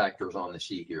assessment factors on the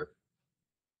sheet here.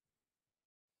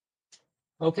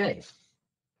 Okay,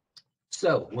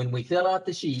 so when we fill out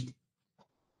the sheet,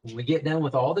 when we get done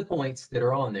with all the points that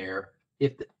are on there,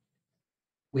 if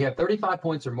we have 35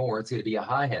 points or more, it's going to be a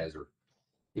high hazard.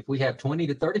 If we have 20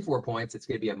 to 34 points, it's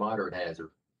going to be a moderate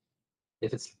hazard.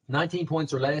 If it's 19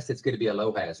 points or less, it's going to be a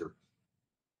low hazard.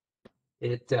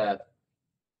 It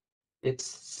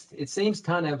seems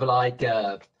kind of like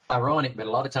ironic, but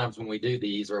a lot of times when we do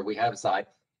these or we have a site,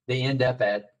 they end up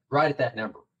right at that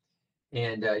number.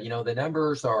 And you know, the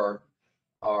numbers are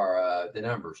the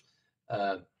numbers.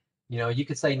 You know, you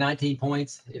could say 19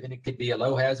 points, and it could be a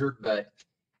low hazard, but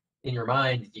in your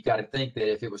mind, you got to think that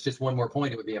if it was just one more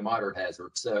point, it would be a moderate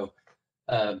hazard. So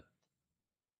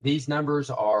these numbers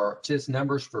are just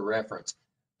numbers for reference.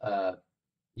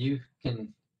 You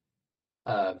can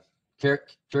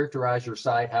characterize your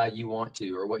site how you want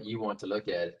to, or what you want to look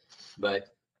at it. But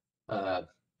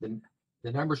the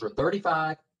numbers are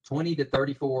 35, 20 to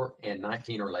 34, and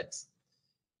 19 or less.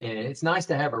 And it's nice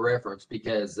to have a reference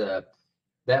because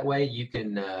that way you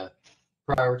can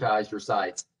prioritize your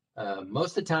sites.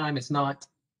 Most of the time, it's not,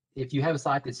 if you have a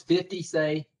site that's 50,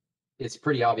 say, it's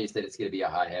pretty obvious that it's going to be a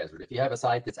high hazard. If you have a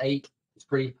site that's 8, it's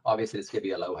pretty obvious that it's going to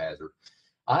be a low hazard.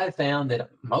 I have found that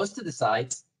most of the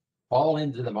sites fall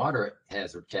into the moderate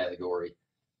hazard category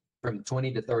from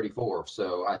 20 to 34.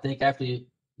 So I think after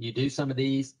you do some of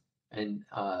these and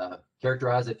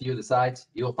characterize a few of the sites,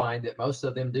 you'll find that most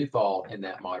of them do fall in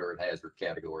that moderate hazard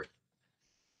category.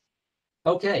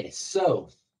 Okay, so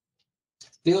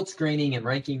field screening and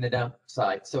ranking the dump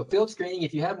site. So field screening,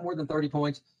 if you have more than 30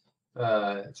 points,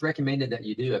 it's recommended that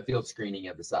you do a field screening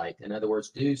of the site. In other words,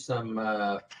 do some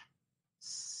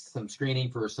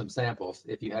screening for some samples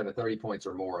if you have 30 points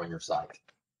or more on your site.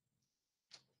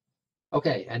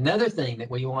 Okay, another thing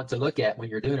that we want to look at when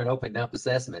you're doing an open dump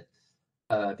assessment,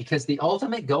 because the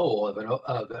ultimate goal of an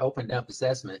open dump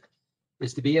assessment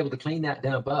is to be able to clean that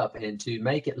dump up and to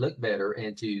make it look better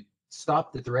and to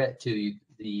stop the threat to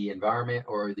the environment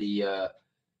or the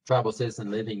tribal citizen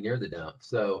living near the dump.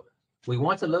 So we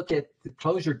want to look at the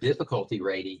closure difficulty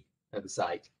rating of the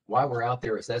site while we're out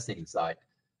there assessing the site.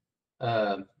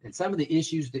 And some of the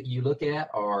issues that you look at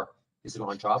are, is it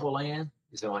on tribal land?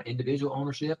 Is it on individual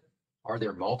ownership? Are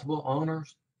there multiple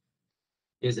owners?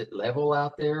 Is it level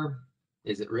out there?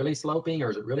 Is it really sloping or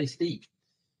is it really steep?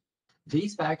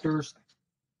 These factors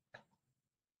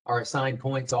are assigned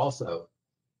points also.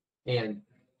 And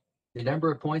the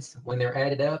number of points, when they're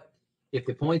added up, if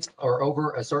the points are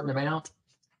over a certain amount,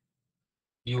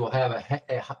 you will have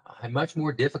a much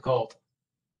more difficult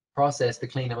process to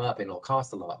clean them up, and it'll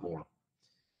cost a lot more.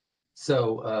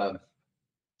 So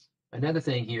another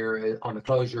thing here on the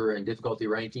closure and difficulty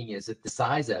ranking is that the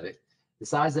size of it. The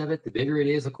size of it, the bigger it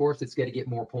is, of course, it's going to get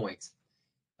more points.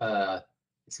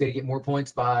 It's going to get more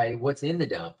points by what's in the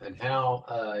dump and how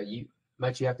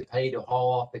much you have to pay to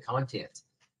haul off the contents.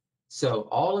 So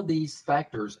all of these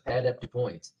factors add up to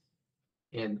points.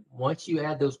 And once you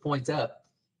add those points up,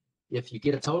 if you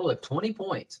get a total of 20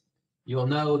 points, you'll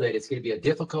know that it's going to be a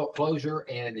difficult closure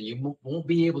and you won't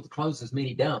be able to close as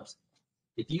many dumps.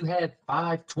 If you had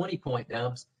 5 20-point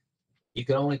dumps, you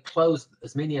could only close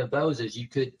as many of those as you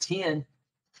could 10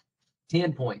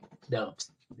 10-point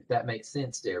dumps, if that makes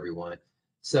sense to everyone.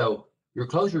 So your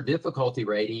closure difficulty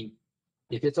rating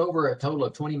if it's over a total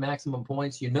of 20 maximum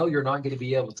points, you know you're not going to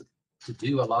be able to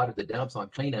do a lot of the dumps on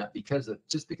cleanup because of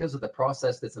the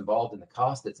process that's involved and the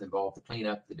cost that's involved to clean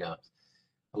up the dumps.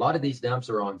 A lot of these dumps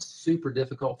are on super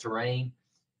difficult terrain.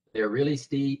 They're really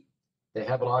steep. They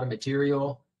have a lot of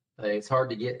material. It's hard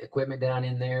to get equipment down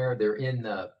in there. They're in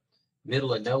the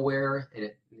middle of nowhere,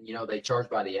 and they charge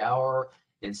by the hour.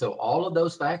 And so all of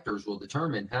those factors will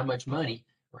determine how much money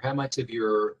or how much of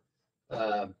your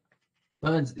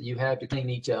funds that you have to clean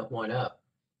each one up.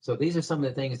 So these are some of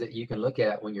the things that you can look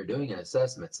at when you're doing an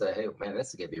assessment. Say, hey, man, this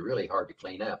is going to be really hard to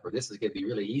clean up, or this is going to be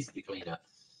really easy to clean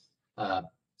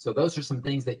up. So those are some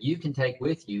things that you can take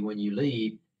with you when you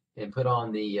leave and put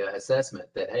on the assessment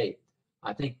that, hey,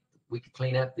 I think we could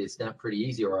clean up this dump pretty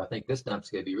easy, or I think this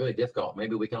dump's going to be really difficult.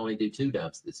 Maybe we can only do 2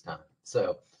 dumps this time.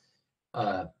 So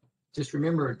just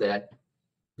remember that,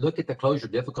 look at the closure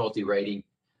difficulty rating,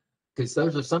 because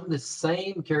those are some of the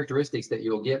same characteristics that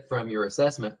you'll get from your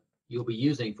assessment you'll be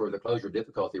using for the closure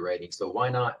difficulty rating. So why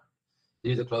not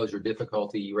do the closure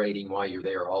difficulty rating while you're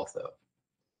there also?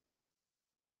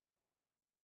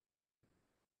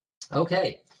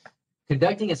 Okay,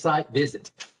 conducting a site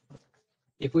visit.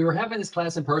 If we were having this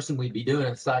class in person, we'd be doing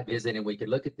a site visit and we could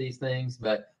look at these things.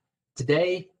 But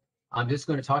today, I'm just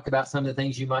going to talk about some of the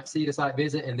things you might see at a site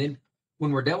visit. And then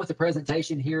when we're done with the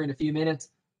presentation here in a few minutes,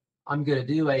 I'm going to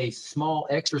do a small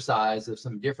exercise of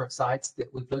some different sites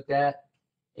that we've looked at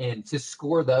and just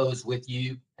score those with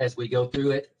you as we go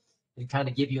through it and kind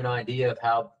of give you an idea of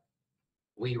how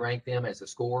we rank them as a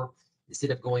score.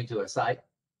 Instead of going to a site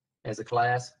as a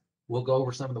class, we'll go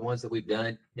over some of the ones that we've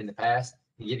done in the past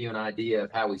and give you an idea of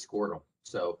how we scored them.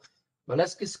 So, but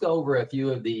let's just go over a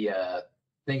few of the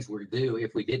things we do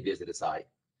if we did visit a site.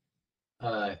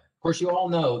 Of course, you all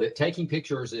know that taking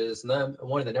pictures is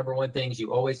one of the number one things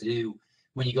you always do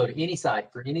when you go to any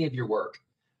site for any of your work.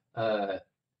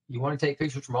 You want to take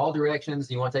pictures from all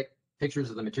directions. You want to take pictures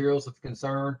of the materials of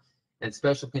concern and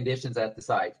special conditions at the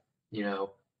site.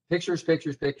 Pictures,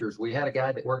 pictures, pictures. We had a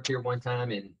guy that worked here one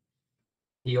time, and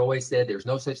he always said there's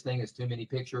no such thing as too many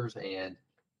pictures, and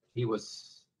we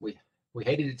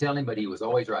hated to tell him, but he was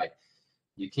always right.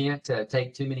 You can't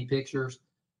take too many pictures.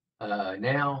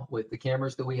 Now with the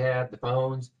cameras that we have, the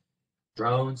phones,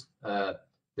 drones,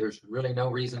 there's really no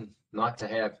reason not to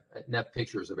have enough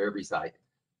pictures of every site.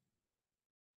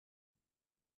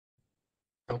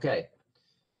 Okay,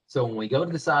 so when we go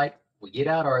to the site, we get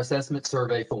out our assessment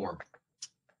survey form.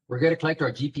 We're going to collect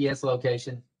our GPS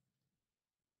location.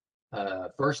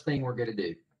 First thing we're going to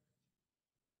do.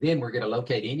 Then we're going to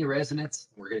locate any residents.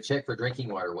 We're going to check for drinking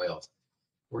water wells.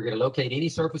 We're going to locate any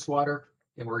surface water,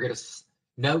 and we're going to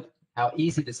note how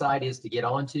easy the site is to get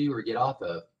onto or get off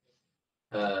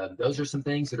of. Those are some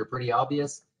things that are pretty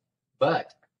obvious,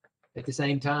 but at the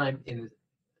same time, in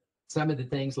some of the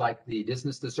things like the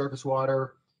distance to surface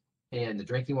water and the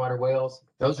drinking water wells,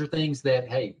 those are things that,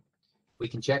 hey, we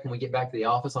can check when we get back to the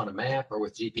office on a map or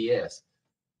with GPS.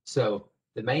 So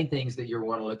the main things that you'll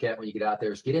want to look at when you get out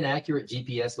there is get an accurate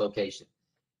GPS location,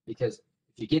 because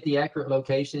if you get the accurate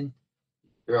location,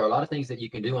 there are a lot of things that you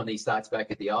can do on these sites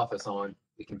back at the office on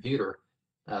the computer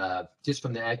just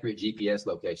from the accurate GPS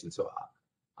location. So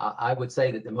I would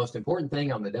say that the most important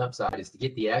thing on the dump site is to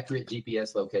get the accurate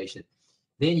GPS location.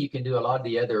 Then you can do a lot of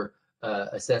the other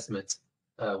assessments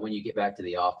when you get back to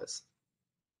the office.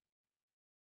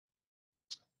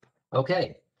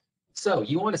 Okay, so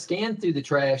you want to scan through the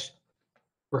trash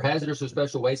for hazardous or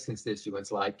special waste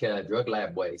constituents like drug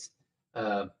lab waste.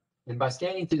 And by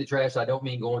scanning through the trash, I don't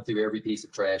mean going through every piece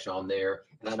of trash on there,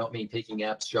 and I don't mean picking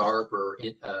up sharp or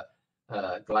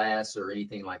glass or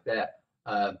anything like that.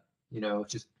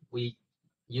 Just we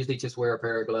usually just wear a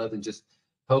pair of gloves and just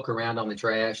poke around on the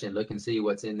trash and look and see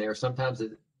what's in there. Sometimes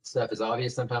the stuff is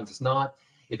obvious, sometimes it's not.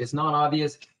 If it's not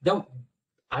obvious,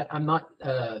 I'm not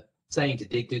saying to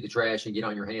dig through the trash and get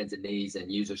on your hands and knees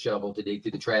and use a shovel to dig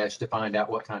through the trash to find out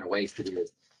what kind of waste it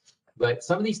is. But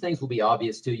some of these things will be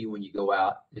obvious to you when you go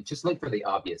out, and just look for the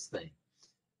obvious thing.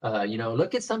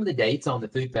 Look at some of the dates on the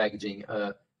food packaging.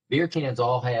 Beer cans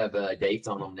all have dates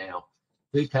on them now.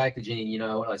 Food packaging,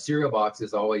 cereal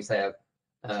boxes always have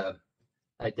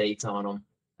dates on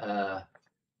them.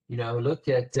 Look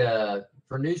at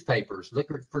for newspapers, look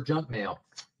for junk mail.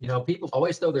 People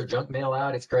always throw their junk mail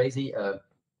out. It's crazy.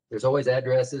 There's always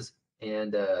addresses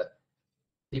and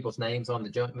people's names on the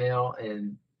junk mail,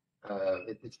 and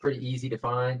it's pretty easy to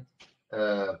find.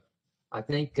 I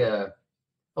think,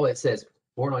 it says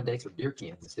born on dates with beer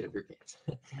cans instead of beer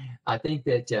cans. I think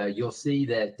that you'll see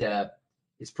that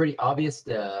it's pretty obvious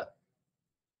to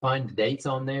find the dates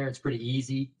on there. It's pretty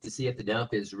easy to see if the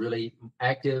dump is really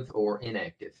active or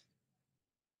inactive.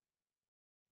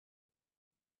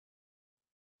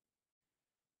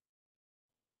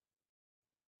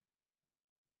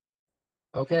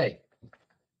 Okay,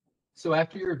 so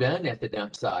after you're done at the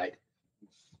dump site,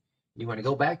 you want to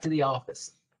go back to the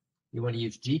office. You want to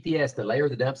use GPS to layer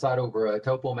the dump site over a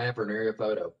topo map or an area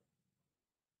photo.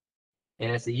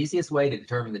 And it's the easiest way to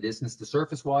determine the distance to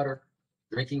surface water,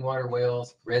 drinking water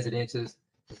wells, residences,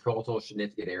 and cultural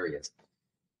significant areas.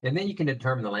 And then you can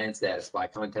determine the land status by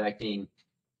contacting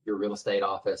your real estate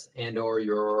office and or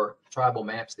your tribal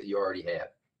maps that you already have.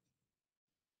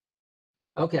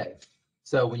 Okay,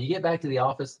 so when you get back to the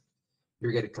office,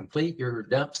 you're going to complete your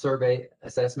dump survey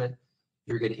assessment.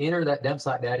 You're going to enter that dump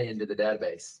site data into the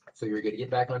database. So you're going to get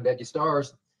back on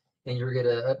WSTARS and you're going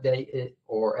to update it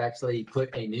or actually put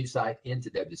a new site into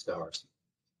WSTARS.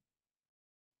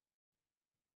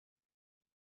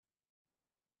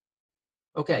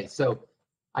 Okay, so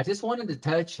I just wanted to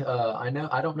touch, I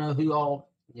don't know who all,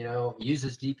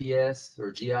 uses GPS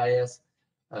or GIS.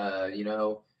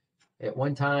 At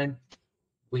one time,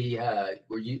 we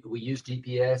used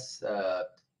GPS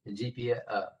and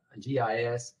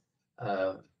GIS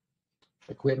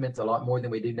equipment a lot more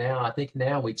than we do now. I think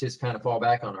now we just kind of fall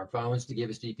back on our phones to give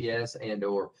us GPS and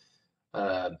or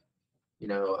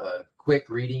quick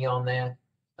reading on that.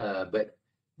 But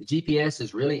the GPS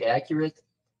is really accurate,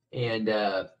 and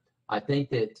I think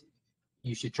that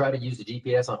you should try to use the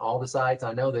GPS on all the sites.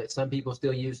 I know that some people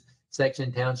still use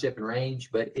section, township, and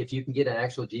range, but if you can get an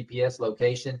actual GPS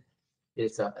location,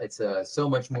 it's so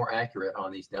much more accurate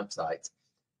on these dump sites.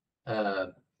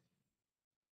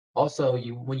 Also,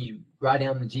 when you write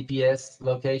down the GPS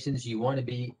locations, you want to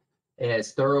be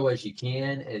as thorough as you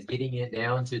can, as getting it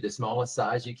down to the smallest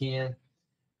size you can.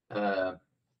 I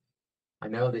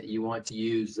know that you want to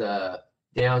use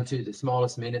down to the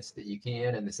smallest minutes that you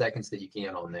can and the seconds that you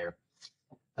can on there.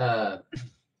 The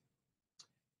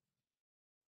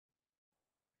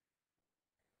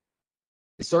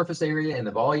surface area and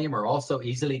the volume are also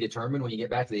easily determined when you get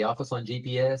back to the office on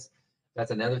GPS.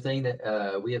 That's another thing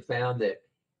that we have found, that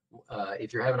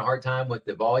if you're having a hard time with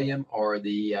the volume or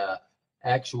the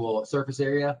actual surface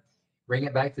area, bring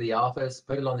it back to the office,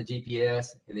 put it on the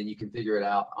GPS, and then you can figure it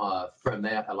out from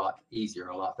that a lot easier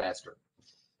and a lot faster.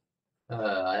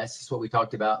 That's just what we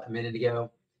talked about a minute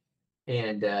ago.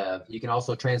 And you can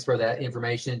also transfer that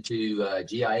information to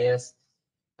GIS.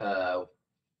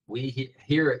 We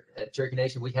here at Cherokee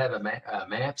Nation, we have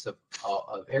maps of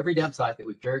every dump site that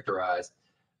we've characterized.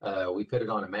 We put it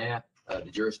on a map,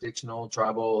 the jurisdictional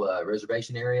tribal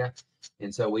reservation area.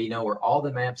 And so we know where all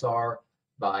the maps are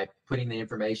by putting the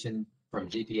information from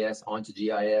GPS onto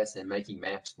GIS and making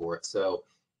maps for it. So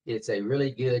it's a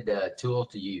really good tool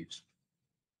to use.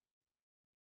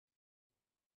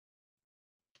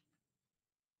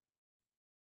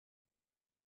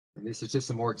 And this is just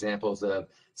some more examples of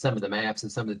some of the maps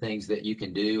and some of the things that you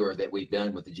can do or that we've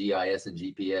done with the GIS and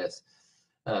GPS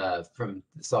from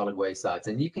the solid waste sites.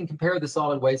 And you can compare the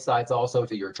solid waste sites also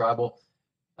to your tribal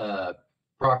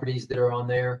properties that are on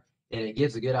there, and it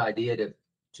gives a good idea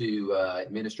to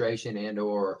administration and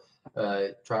or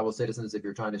tribal citizens if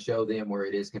you're trying to show them where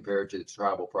it is compared to the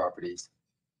tribal properties.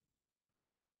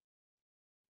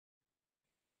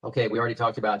 Okay, we already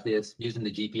talked about this, using the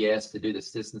GPS to do the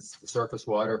distance to surface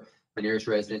water, the nearest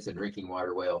residence, and drinking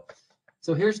water well.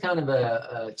 So here's kind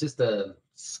of just a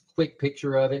quick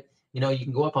picture of it. You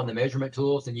can go up on the measurement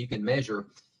tools and you can measure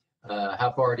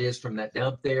how far it is from that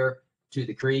dump there to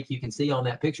the creek. You can see on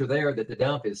that picture there that the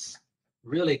dump is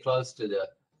really close to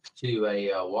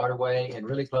a waterway and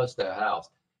really close to a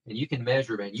house. And you can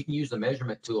measure it, and you can use the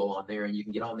measurement tool on there, and you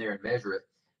can get on there and measure it.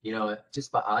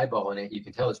 Just by eyeballing it, you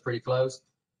can tell it's pretty close.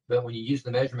 But when you use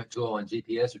the measurement tool on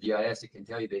GPS or GIS, it can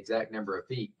tell you the exact number of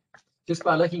feet. Just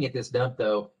by looking at this dump,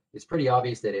 though, it's pretty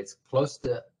obvious that it's close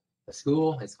to a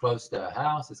school, it's close to a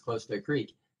house, it's close to a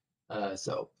creek.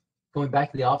 So going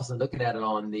back to the office and looking at it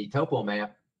on the topo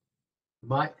map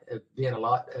might have been a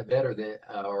lot better than,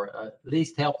 or at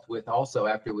least helped with also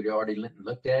after we'd already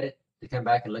looked at it, to come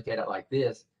back and look at it like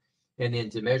this. And then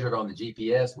to measure it on the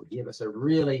GPS would give us a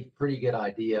really pretty good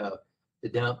idea of the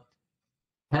dump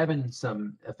having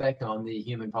some effect on the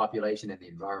human population and the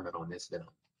environment on this dump.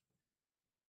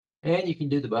 And you can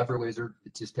do the buffer wizard.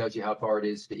 It just tells you how far it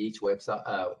is to each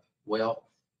website, well,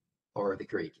 or the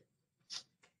creek.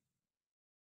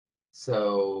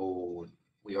 So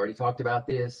we already talked about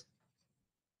this.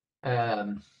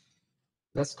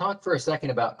 Let's talk for a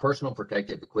second about personal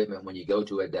protective equipment when you go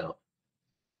to a dump.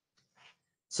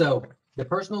 So the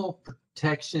personal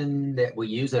protection that we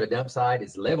use at a dump site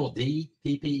is level D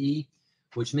PPE,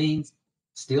 which means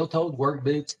steel-toed work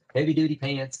boots, heavy-duty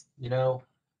pants,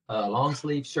 long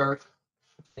sleeve shirt,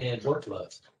 and work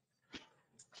gloves.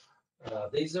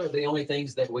 These are the only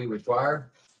things that we require.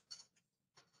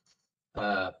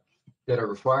 that are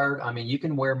required. I mean, you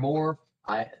can wear more.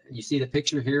 You see the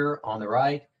picture here on the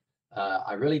right.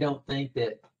 I really don't think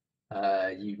that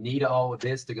you need all of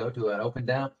this to go to an open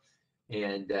dump.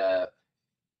 And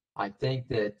I think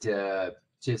that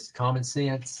just common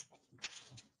sense,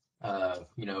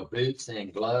 boots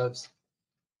and gloves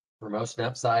for most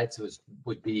dump sites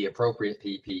would be appropriate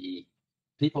PPE.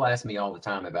 People ask me all the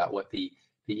time about what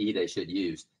PPE they should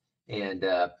use. And,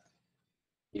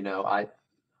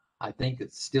 I think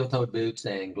that steel-toed boots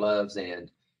and gloves and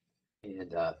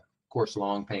of course,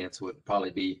 long pants would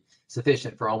probably be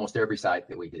sufficient for almost every site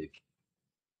that we do.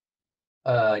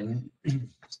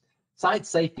 Site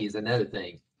safety is another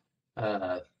thing.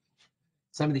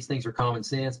 Some of these things are common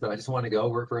sense, but I just want to go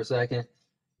over it for a second.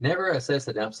 Never assess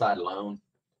the dump site alone.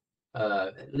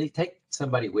 At least take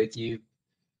somebody with you.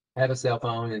 Have a cell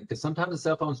phone, and because sometimes the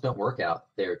cell phones don't work out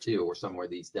there too, or somewhere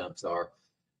these dumps are.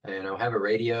 Have a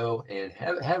radio and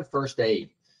have first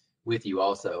aid with you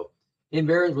also.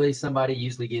 Invariably, somebody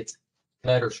usually gets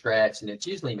cut or scratched, and it's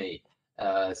usually me.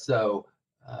 So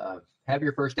have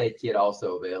your first aid kit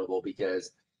also available,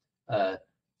 because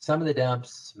most of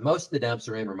the dumps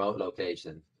are in remote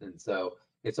locations, and so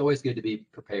it's always good to be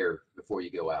prepared before you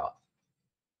go out.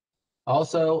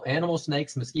 Also, animals,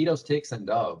 snakes, mosquitoes, ticks, and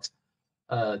dogs.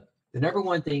 The number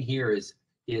one thing here is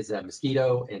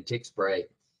mosquito and tick spray.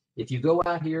 If you go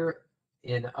out here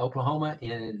in Oklahoma,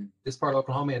 in this part of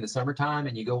Oklahoma in the summertime,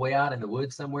 and you go way out in the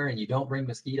woods somewhere and you don't bring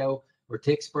mosquito or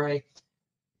tick spray,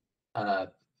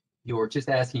 you're just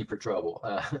asking for trouble.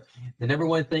 The number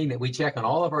one thing that we check on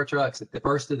all of our trucks at the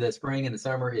first of the spring and the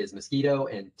summer is mosquito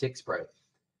and tick spray.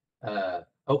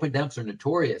 Open dumps are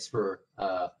notorious for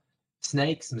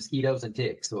snakes, mosquitoes, and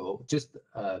ticks. So just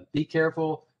be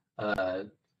careful.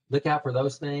 Look out for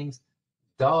those things.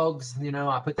 Dogs,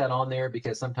 I put that on there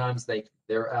because sometimes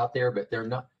they're out there, but they're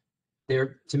not.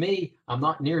 To me, I'm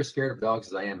not near as scared of dogs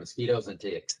as I am mosquitoes and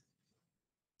ticks.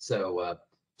 So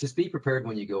just be prepared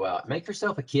when you go out. Make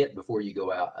yourself a kit before you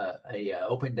go out, a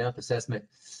open dump assessment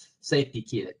safety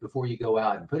kit before you go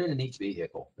out, and put it in each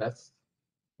vehicle. That's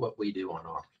what we do on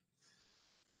our.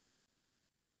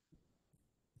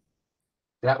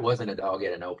 That wasn't a dog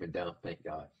at an open dump, thank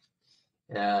God.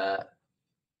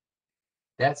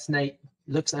 That snake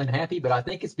looks unhappy, but I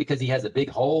think it's because he has a big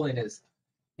hole in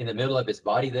the middle of his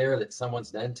body there that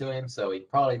someone's done to him. So he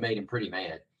probably made him pretty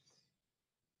mad.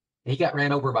 He got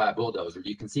ran over by a bulldozer.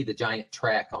 You can see the giant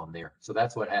track on there. So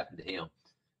that's what happened to him.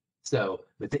 So,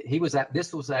 but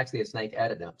this was actually a snake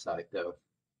at a dump site though.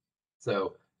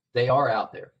 So they are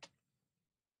out there.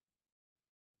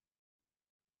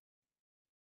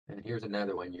 And here's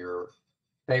another one, your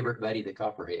favorite buddy, the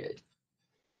copperhead.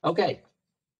 Okay.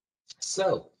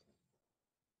 So,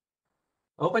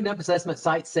 open dump assessment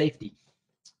site safety.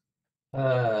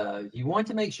 You want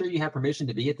to make sure you have permission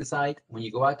to be at the site. When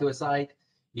you go out to a site,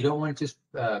 you don't want to just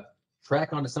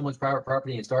track onto someone's private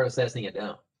property and start assessing a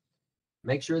dump.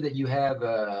 Make sure that you have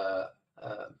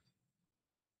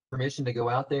permission to go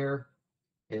out there.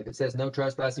 If it says no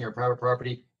trespassing or private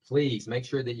property, please make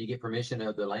sure that you get permission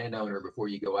of the landowner before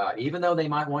you go out. Even though they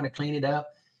might want to clean it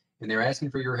up and they're asking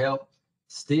for your help,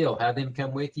 still have them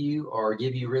come with you or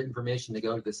give you written permission to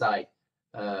go to the site.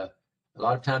 A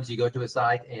lot of times you go to a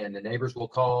site and the neighbors will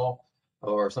call,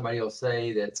 or somebody will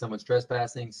say that someone's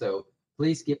trespassing. So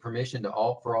please get permission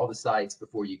for all the sites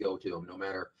before you go to them, no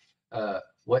matter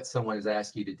what someone has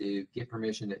asked you to do. Get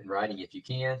permission in writing if you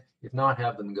can. If not,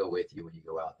 have them go with you when you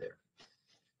go out there.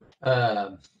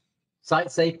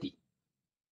 Site safety.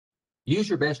 Use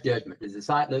your best judgment. Does the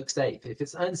site look safe? If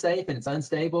it's unsafe and it's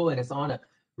unstable and it's on a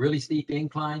really steep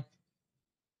incline,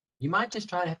 you might just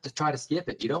have to try to skip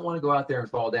it. You don't want to go out there and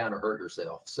fall down or hurt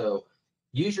yourself. So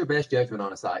use your best judgment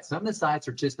on a site. Some of the sites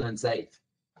are just unsafe.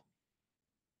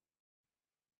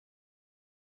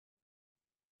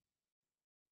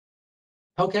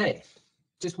 Okay,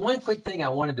 just one quick thing I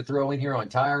wanted to throw in here on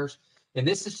tires, and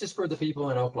this is just for the people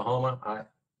in Oklahoma.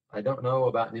 I don't know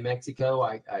about New Mexico.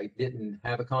 I didn't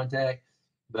have a contact,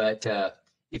 but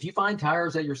if you find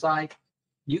tires at your site,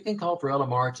 you can call Ella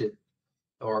March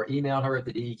or email her at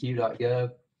the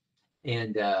DEQ.gov.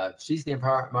 And she's the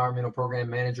environmental program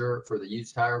manager for the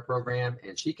used tire program,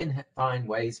 and she can find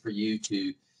ways for you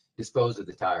to dispose of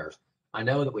the tires. I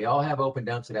know that we all have open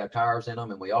dumps that have tires in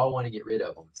them, and we all want to get rid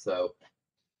of them. So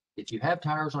if you have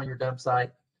tires on your dump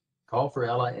site, call for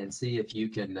Ella and see if you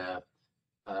can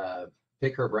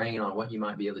pick her brain on what you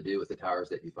might be able to do with the tires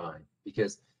that you find,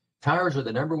 because tires are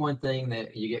the number one thing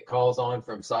that you get calls on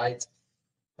from sites.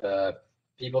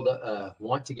 People that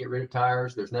want to get rid of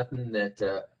tires. There's nothing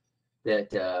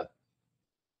that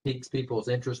piques people's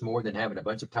interest more than having a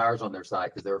bunch of tires on their site,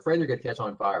 because they're afraid they're going to catch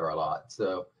on fire a lot.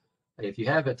 So if you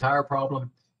have a tire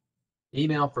problem,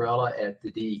 email Farella at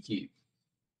the DEQ.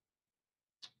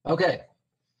 Okay,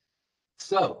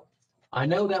 so I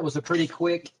know that was a pretty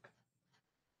quick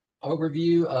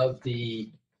overview of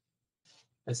the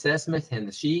assessment and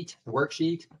the sheet, the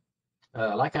worksheet.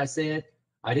 Like I said,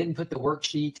 I didn't put the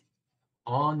worksheet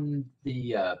on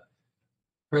the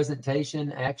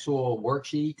presentation, actual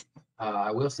worksheet.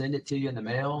 I will send it to you in the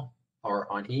mail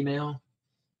or on email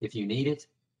if you need it.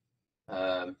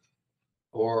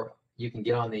 Or you can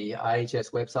get on the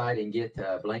IHS website and get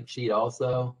a blank sheet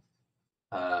also.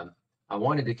 I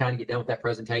wanted to kind of get done with that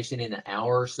presentation in an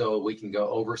hour so we can go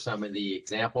over some of the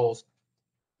examples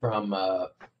from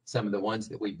some of the ones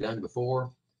that we've done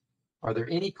before. Are there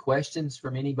any questions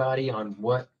from anybody on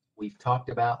what we've talked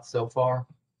about so far?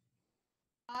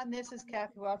 This is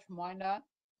Kathy Welch from Wyandotte.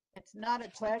 It's not a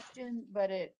question, but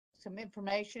it's some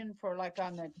information for like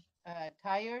on the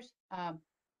tires.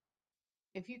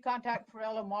 If you contact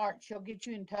Farella March, she'll get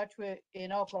you in touch with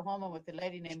in Oklahoma with a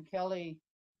lady named Kelly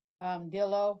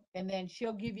Dillo, and then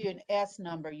she'll give you an S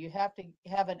number. You have to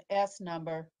have an S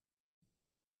number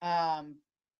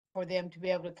for them to be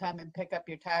able to come and pick up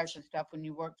your tires and stuff when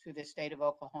you work through the state of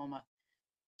Oklahoma.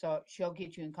 So she'll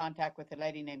get you in contact with a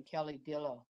lady named Kelly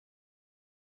Dillo.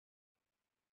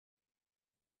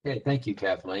 Okay, thank you,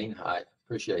 Kathleen. I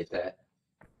appreciate that.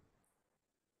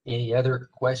 Any other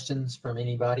questions from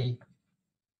anybody?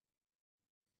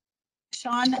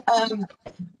 Shaun,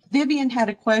 Vivian had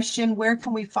a question. Where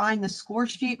can we find the score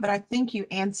sheet? But I think you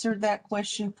answered that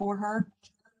question for her.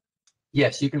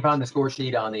 Yes, you can find the score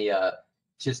sheet on the,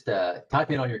 just type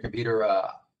in on your computer,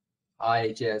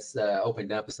 IHS Open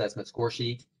Dump Assessment Score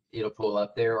Sheet. It'll pull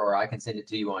up there, or I can send it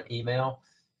to you on email.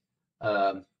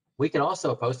 We can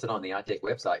also post it on the ITEC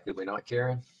website, could we not,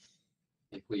 Karen?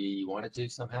 If we wanted to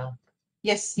somehow?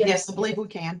 Yes, yes, I believe we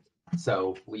can.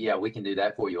 So, yeah, we can do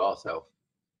that for you also.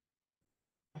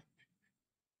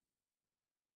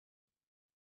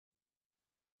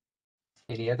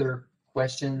 Any other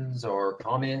questions or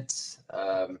comments?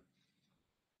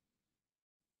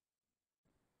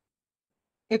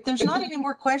 If there's not any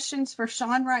more questions for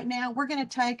Shaun right now, we're going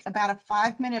to take about a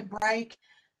 5-minute break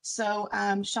so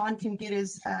Shaun can get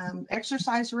his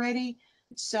exercise ready.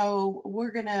 So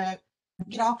we're going to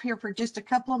get off here for just a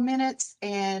couple of minutes,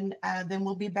 and then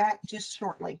we'll be back just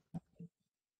shortly.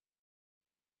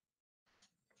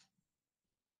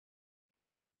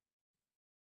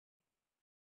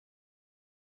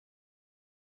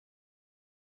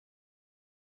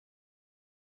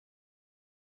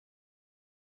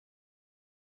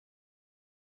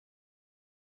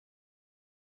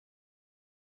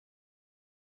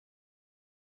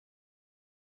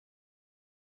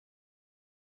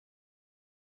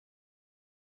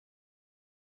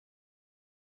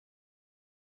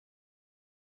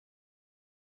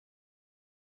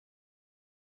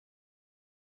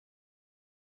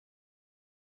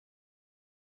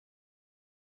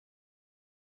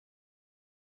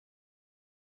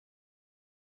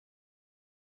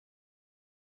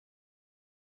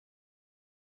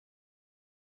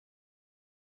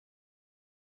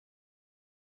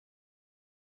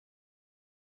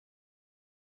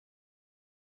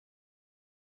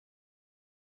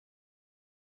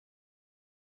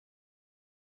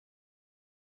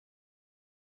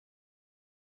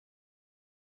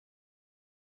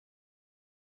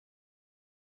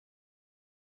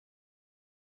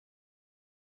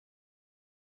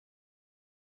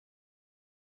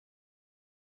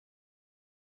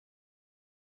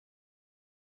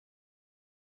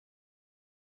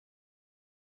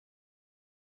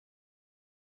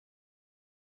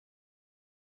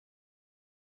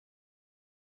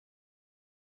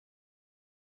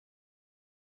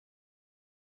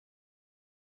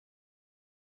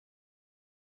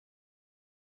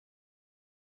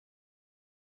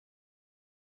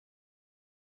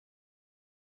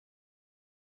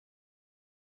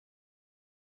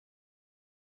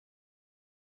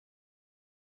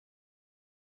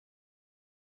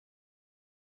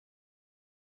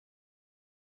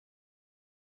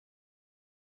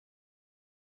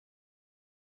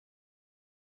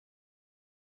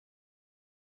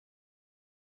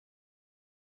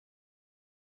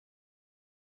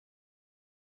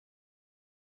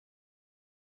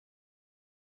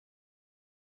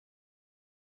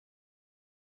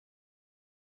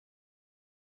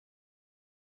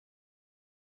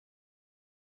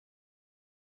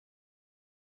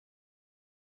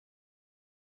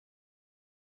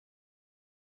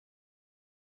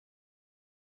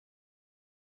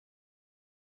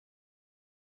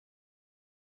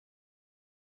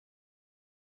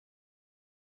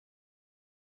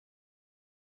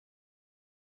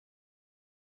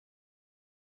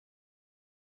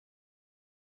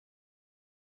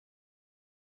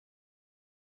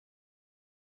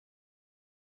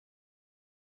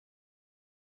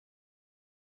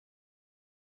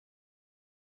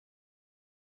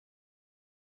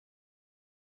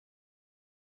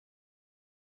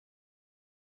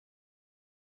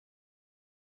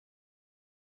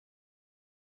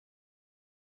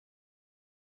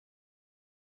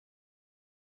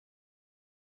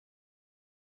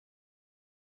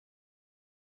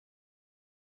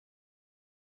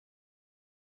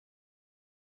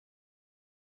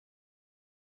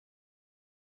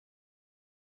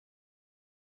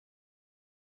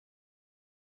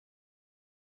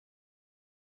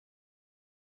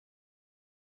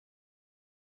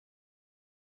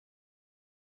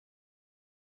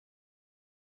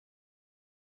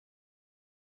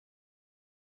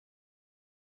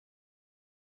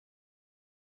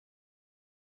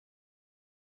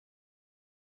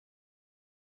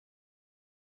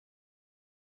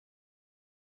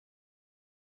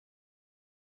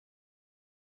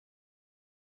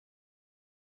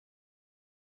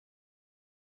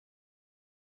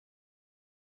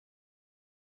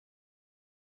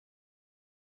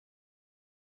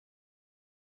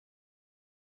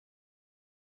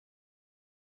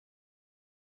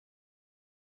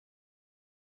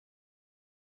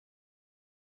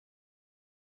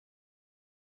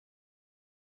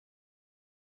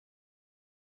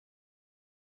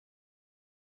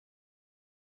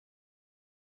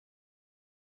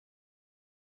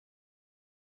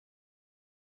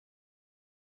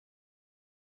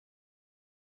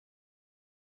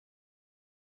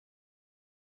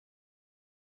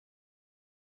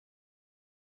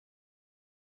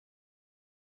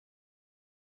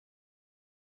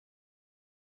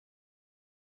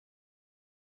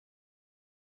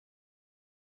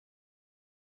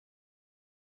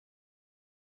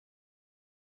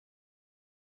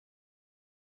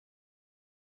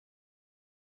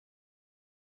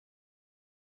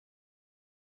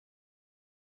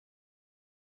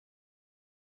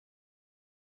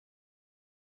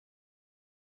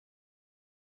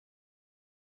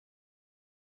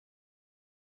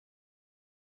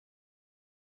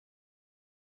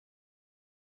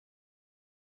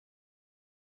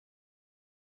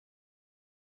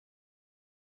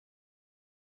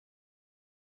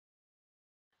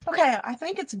 Okay, I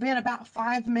think it's been about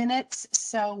 5 minutes,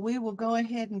 so we will go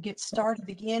ahead and get started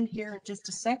again here in just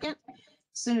a second, as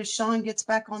soon as Shaun gets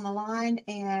back on the line.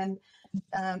 And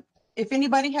if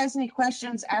anybody has any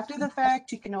questions after the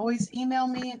fact, you can always email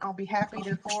me and I'll be happy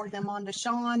to forward them on to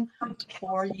Shaun,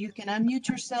 or you can unmute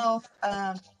yourself,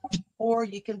 or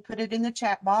you can put it in the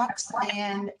chat box.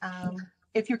 And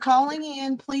if you're calling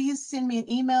in, please send me an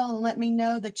email and let me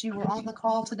know that you were on the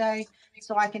call today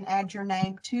so I can add your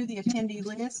name to the attendee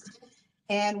list.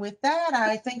 And with that,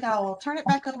 I think I will turn it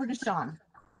back over to Shaun.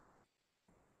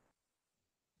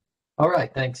 All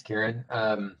right, thanks, Karen.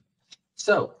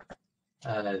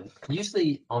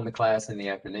 Usually on the class in the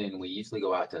afternoon, we usually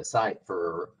go out to a site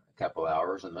for a couple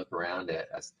hours and look around at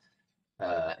us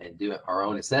and do our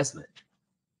own assessment.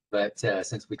 But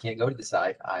since we can't go to the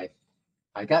site,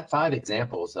 I got 5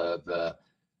 examples of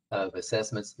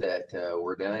assessments that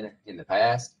were done in the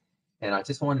past, and I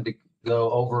just wanted to go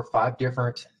over 5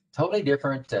 totally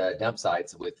different dump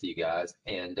sites with you guys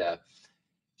and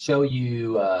show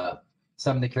you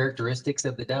some of the characteristics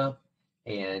of the dump,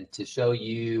 and to show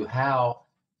you how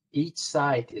each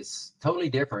site is totally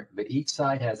different, but each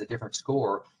site has a different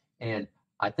score. And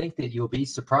I think that you'll be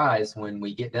surprised when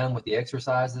we get done with the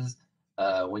exercises.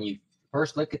 When you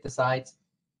first look at the sites,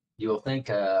 you'll think,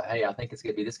 hey, I think it's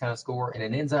going to be this kind of score, and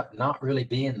it ends up not really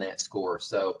being that score.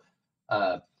 So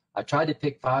I tried to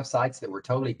pick 5 sites that were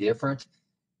totally different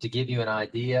to give you an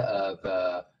idea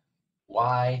of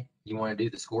why you want to do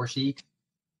the score sheet.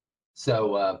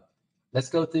 So let's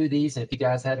go through these, and if you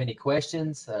guys have any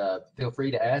questions, feel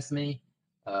free to ask me.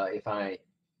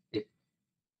 If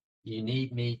you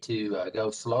need me to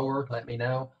go slower, let me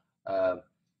know.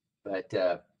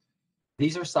 But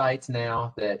these are sites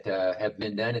now that have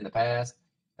been done in the past.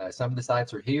 Some of the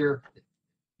sites are here,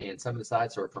 and some of the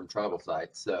sites are from trouble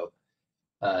sites. So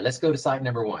let's go to site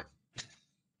number 1.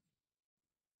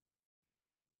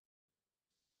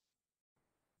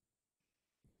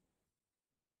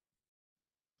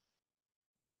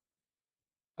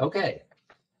 Okay,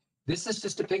 this is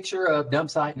just a picture of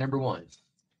dump site number 1.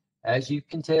 As you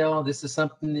can tell, this is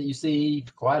something that you see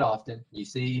quite often. You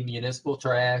see municipal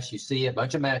trash, you see a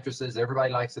bunch of mattresses.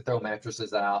 Everybody likes to throw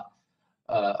mattresses out,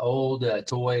 old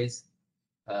toys.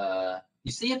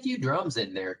 You see a few drums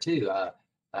in there too.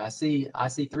 I see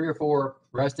 3 or 4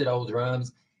 rusted old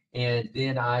drums, and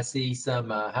then I see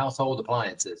some household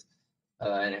appliances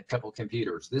and a couple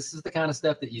computers. This is the kind of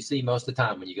stuff that you see most of the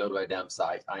time when you go to a dump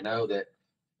site. I know that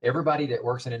everybody that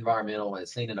works in environmental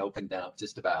has seen an open dump,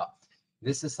 just about.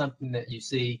 This is something that you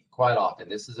see quite often.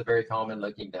 This is a very common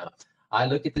looking dump. I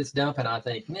look at this dump and I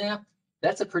think, nah,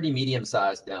 that's a pretty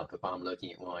medium-sized dump if I'm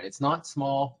looking at one. It's not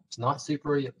small, it's not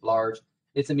super large,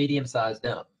 it's a medium-sized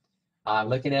dump. I'm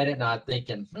looking at it and I'm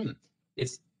thinking,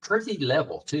 it's pretty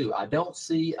level too. I don't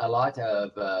see a lot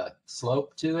of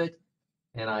slope to it,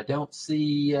 and I don't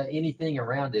see anything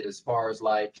around it as far as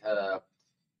like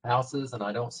houses, and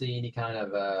I don't see any kind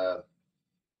of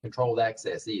controlled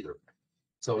access either.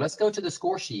 So let's go to the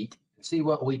score sheet and see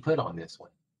what we put on this one.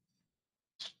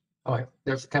 All right,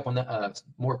 there's a couple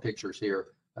more pictures here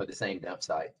of the same dump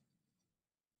site.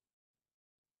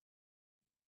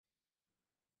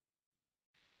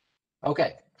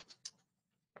 Okay,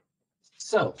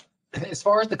 so as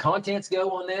far as the contents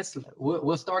go on this,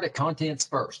 we'll start at contents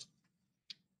first.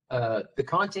 The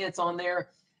contents on there,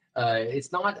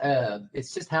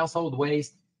 it's just household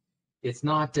waste. It's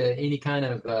not any kind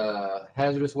of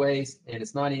hazardous waste, and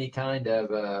it's not any kind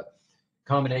of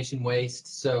combination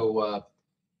waste. So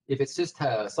if it's just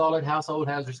solid household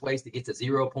hazardous waste, it gets a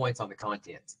 0 points on the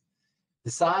contents.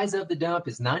 The size of the dump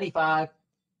is 95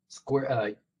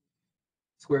 square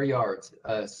yards.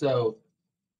 So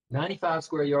 95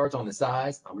 square yards on the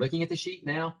size. I'm looking at the sheet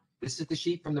now. This is the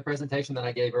sheet from the presentation that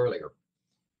I gave earlier.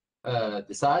 The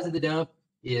size of the dump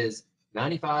is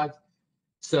 95.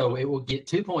 So it will get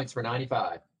 2 points for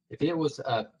 95. If it was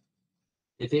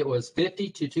 50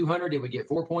 to 200, it would get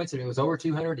 4 points. If it was over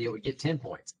 200, it would get 10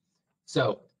 points.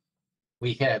 So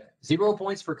we have 0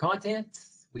 points for content.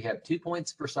 We have 2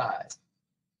 points for size.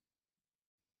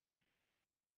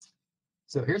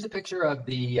 So here's a picture of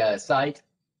the site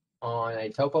on a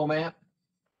topo map.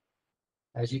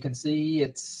 As you can see,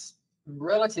 it's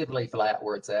relatively flat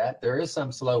where it's at. There is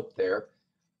some slope there.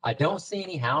 I don't see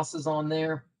any houses on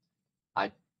there. I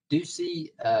do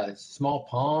see a small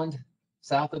pond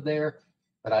south of there,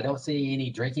 but I don't see any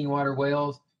drinking water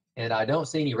wells, and I don't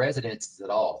see any residences at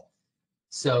all.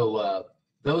 So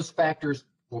those factors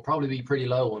will probably be pretty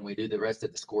low when we do the rest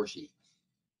of the score sheet.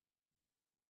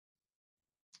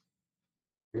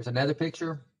 Here's another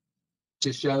picture.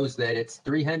 Just shows that it's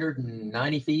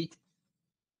 390 feet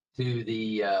to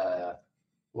the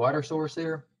water source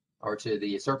there, or to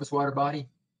the surface water body.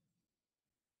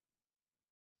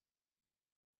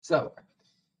 So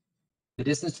the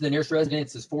distance to the nearest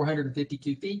residence is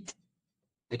 452 feet.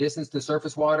 The distance to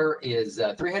surface water is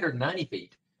 390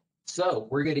 feet. So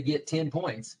we're going to get 10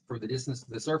 points for the distance to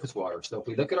the surface water. So if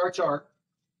we look at our chart,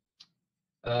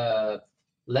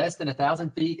 less than 1,000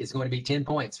 feet is going to be 10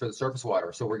 points for the surface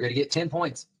water. So we're going to get 10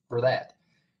 points for that.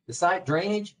 The site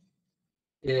drainage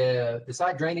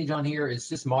on here is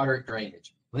just moderate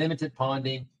drainage, limited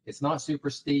ponding. It's not super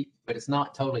steep, but it's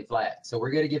not totally flat. So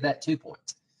we're going to give that 2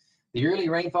 points. The yearly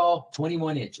rainfall,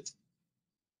 21 inches.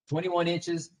 21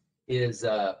 inches is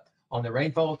on the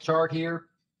rainfall chart here,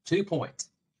 2 points.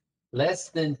 Less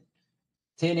than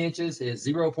 10 inches is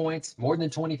 0 points. More than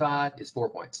 25 is 4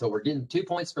 points. So we're getting 2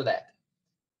 points for that.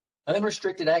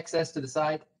 Unrestricted access to the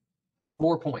site,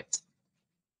 4 points.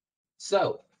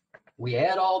 So we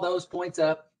add all those points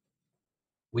up,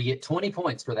 we get 20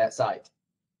 points for that site.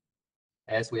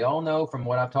 As we all know from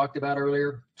what I've talked about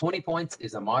earlier, 20 points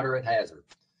is a moderate hazard.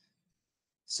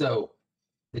 So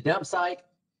the dump site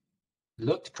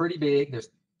looked pretty big.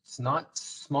 It's not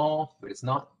small, but it's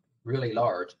not really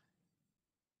large.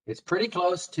 It's pretty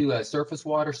close to a surface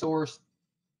water source,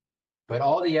 but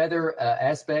all the other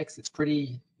aspects, it's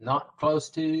pretty not close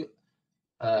to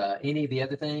any of the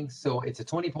other things. So it's a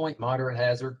 20-point moderate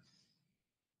hazard.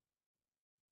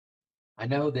 I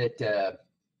know that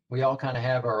we all kind of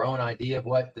have our own idea of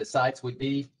what the sites would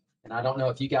be. And I don't know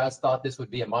if you guys thought this would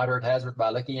be a moderate hazard by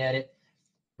looking at it.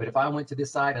 But if I went to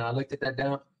this site and I looked at that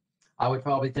dump, I would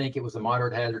probably think it was a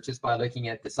moderate hazard just by looking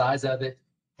at the size of it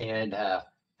and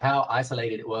how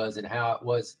isolated it was and how it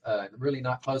was really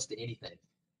not close to anything.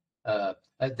 A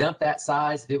dump that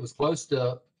size, if it was close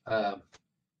to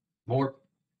more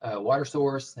water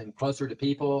source and closer to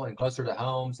people and closer to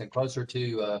homes and closer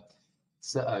to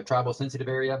tribal sensitive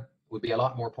area, would be a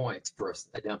lot more points for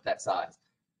a dump that size.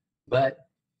 But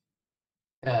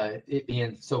it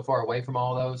being so far away from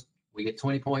all those, we get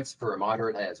 20 points for a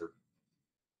moderate hazard.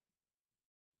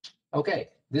 Okay,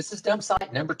 this is dump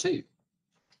site number 2.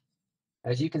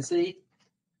 As you can see,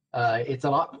 it's a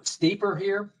lot steeper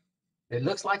here. It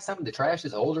looks like some of the trash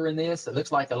is older in this. It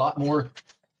looks like a lot more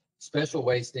special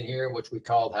waste in here, which we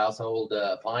call household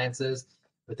appliances,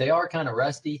 but they are kind of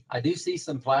rusty. I do see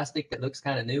some plastic that looks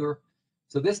kind of newer.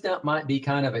 So this dump might be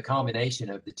kind of a combination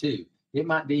of the two. It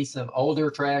might be some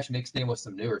older trash mixed in with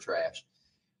some newer trash.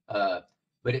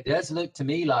 But it does look to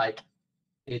me like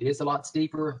it is a lot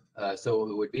steeper, so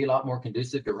it would be a lot more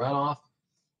conducive to runoff.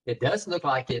 It does look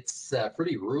like it's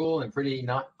pretty rural and pretty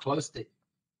not close to,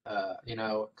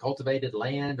 cultivated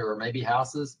land or maybe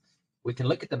houses. We can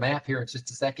look at the map here in just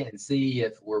a second and see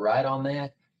if we're right on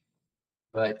that.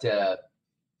 But the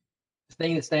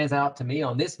thing that stands out to me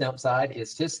on this dump site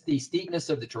is just the steepness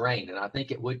of the terrain, and I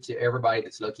think it would to everybody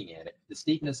that's looking at it. The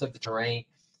steepness of the terrain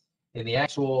and the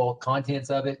actual contents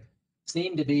of it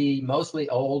seem to be mostly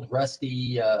old,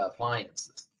 rusty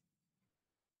appliances.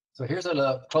 So here's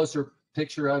a closer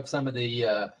picture of some of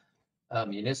the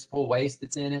municipal waste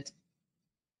that's in it.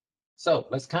 So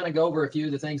let's kind of go over a few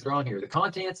of the things that are on here. The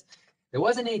contents, there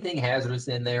wasn't anything hazardous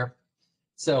in there,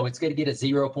 so it's going to get a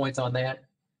 0 points on that.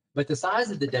 But the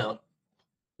size of the dump,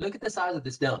 look at the size of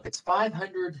this dump. It's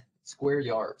 500 square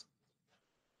yards.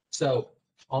 So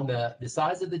on the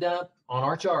size of the dump on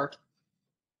our chart,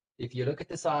 if you look at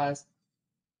the size,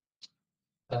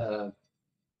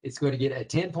 it's going to get a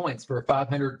 10 points for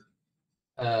 500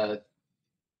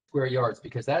 square yards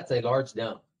because that's a large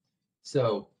dump.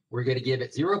 So we're going to give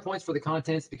it 0 points for the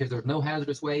contents because there's no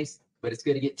hazardous waste, but it's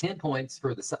going to get 10 points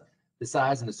for the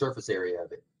size and the surface area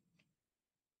of it.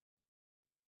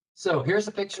 So here's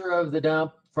a picture of the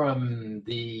dump from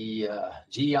the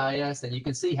GIS, and you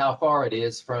can see how far it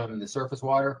is from the surface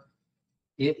water.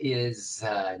 It is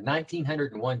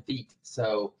 1,901 feet.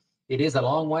 So it is a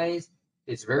long ways.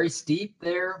 It's very steep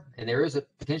there, and there is a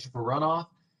potential for runoff,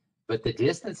 but the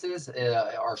distances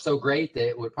are so great that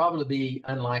it would probably be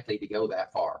unlikely to go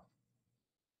that far.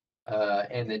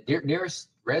 And the nearest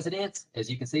residence, as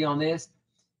you can see on this,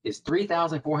 is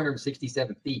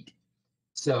 3,467 feet.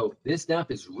 So this dump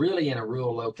is really in a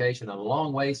rural location, a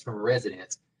long ways from a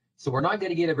residence. So we're not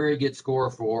going to get a very good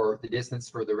score for the distance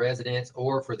for the residence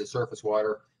or for the surface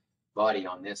water body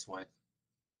on this one.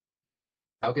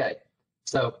 Okay,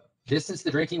 so distance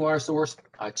to drinking water source,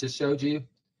 I just showed you.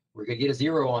 We're going to get a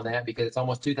 0 on that because it's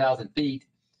almost 2,000 feet.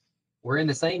 We're in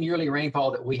the same yearly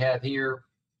rainfall that we have here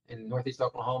in Northeast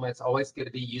Oklahoma. It's always going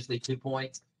to be usually 2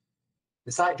 points.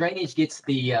 The site drainage gets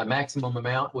the maximum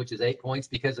amount, which is 8 points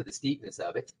because of the steepness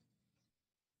of it.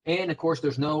 And of course,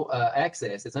 there's no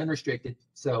access. It's unrestricted,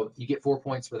 so you get 4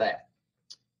 points for that.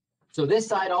 So this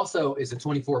site also is a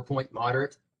 24-point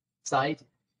moderate site.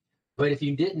 But if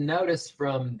you didn't notice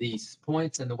from these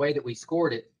points and the way that we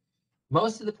scored it,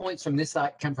 most of the points from this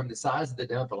site come from the size of the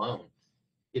dump alone.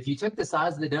 If you took the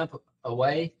size of the dump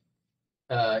away,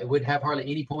 it wouldn't have hardly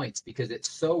any points because it's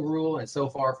so rural and so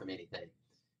far from anything.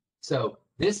 So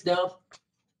this dump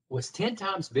was 10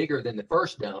 times bigger than the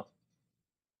first dump,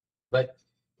 but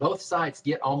both sites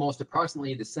get almost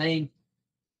approximately the same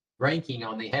ranking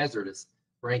on the hazardous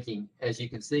ranking, as you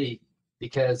can see,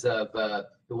 because of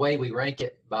the way we rank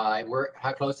it by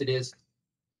how close it is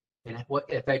and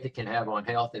what effect it can have on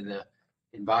health in the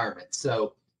environment.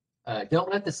 So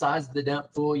don't let the size of the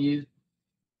dump fool you.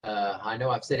 I know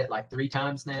I've said it like 3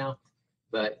 times now,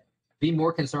 but be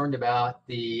more concerned about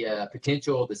the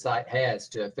potential the site has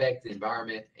to affect the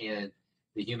environment and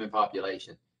the human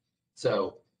population.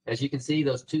 So as you can see,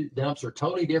 those 2 dumps are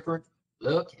totally different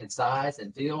look and size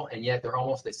and feel, and yet they're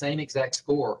almost the same exact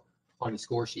score on the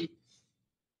score sheet.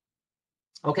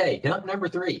 Okay, dump number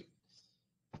 3.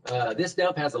 This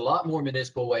dump has a lot more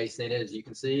municipal waste in it. As you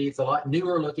can see, it's a lot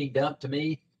newer looking dump to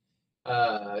me.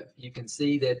 You can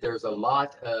see that there's a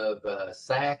lot of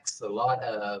sacks, a lot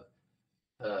of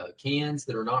cans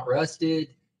that are not rusted.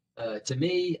 To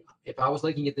me, if I was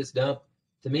looking at this dump,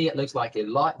 to me it looks like a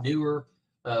lot newer,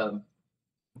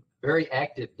 very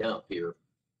active dump here.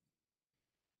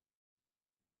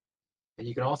 And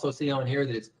you can also see on here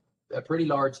that it's a pretty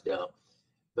large dump.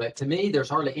 But to me, there's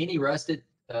hardly any rusted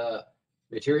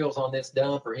materials on this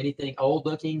dump or anything old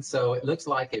looking, so it looks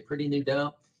like a pretty new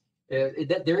dump.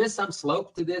 There is some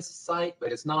slope to this site,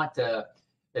 but it's not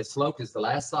as sloped as the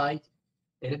last site.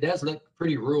 And it does look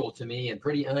pretty rural to me and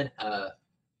pretty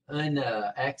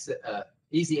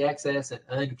easy access and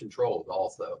uncontrolled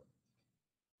also.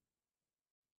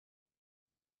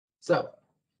 So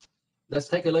let's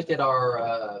take a look at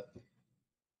our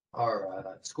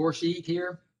score sheet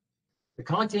here. The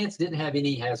contents didn't have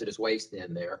any hazardous waste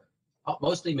in there,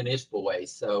 mostly municipal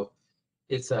waste. So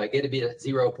it's going to be at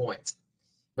 0 points.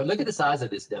 But look at the size of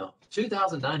this dump,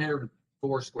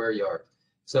 2,904 square yards.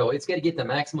 So it's going to get the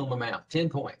maximum amount, 10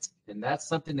 points. And that's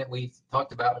something that we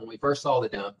talked about when we first saw the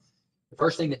dump. The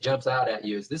first thing that jumps out at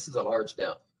you is this is a large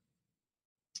dump.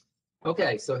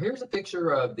 Okay, so here's a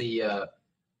picture of the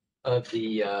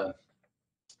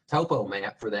topo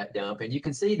map for that dump. And you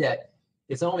can see that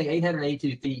it's only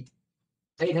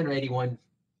 881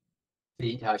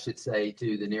 feet, I should say,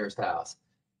 to the nearest house.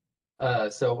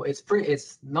 So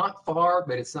it's not far,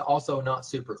 but it's also not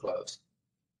super close.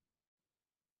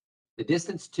 The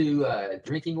distance to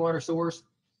drinking water source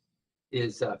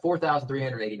is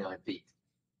 4,389 feet,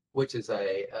 which is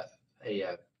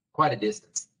quite a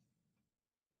distance.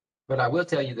 But I will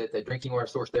tell you that the drinking water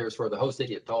source there is for the whole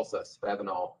city of Tulsa,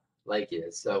 Spavinaw Lake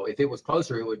is. So if it was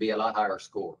closer, it would be a lot higher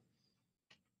score.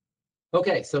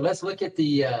 Okay, so let's look at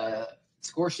the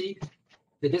score sheet.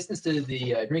 The distance to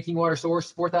the drinking water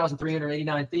source,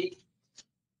 4,389 feet.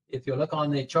 If you look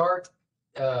on the chart,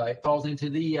 it falls into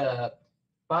the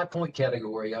 5-point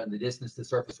category on the distance to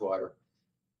surface water.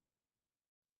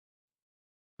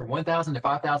 From 1,000 to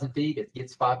 5,000 feet, it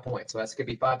gets 5 points. So that's going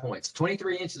to be 5 points.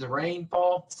 23 inches of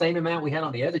rainfall, same amount we had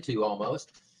on the other 2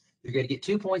 almost. You're going to get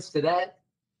 2 points to that.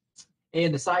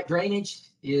 And the site drainage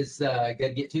is going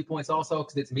to get 2 points also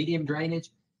because it's medium drainage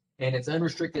and it's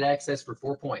unrestricted access for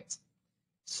 4 points.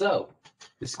 So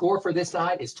the score for this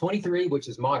site is 23, which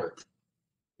is moderate.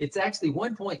 It's actually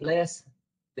 1 point less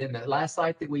than the last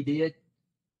site that we did.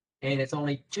 And it's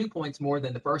only 2 points more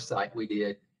than the first site we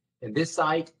did. And this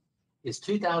site is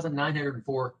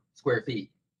 2,904 square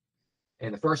feet.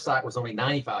 And the first site was only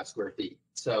 95 square feet.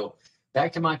 So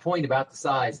back to my point about the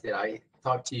size that I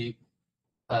talked to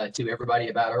everybody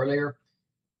about earlier.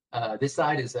 This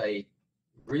site is a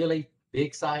really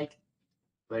big site,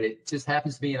 but it just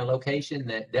happens to be in a location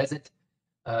that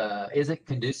isn't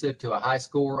conducive to a high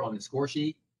score on the score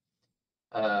sheet.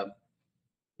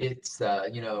 It's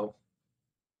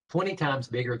 20 times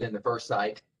bigger than the first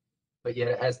site, but yet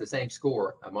it has the same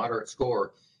score, a moderate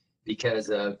score, because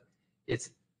of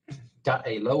it's got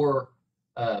a lower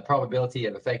probability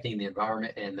of affecting the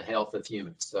environment and the health of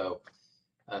humans. So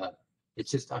I'm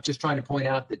just trying to point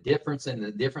out the difference in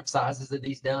the different sizes of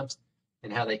these dumps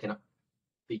and how they can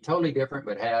be totally different,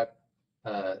 but have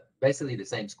basically the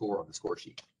same score on the score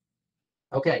sheet.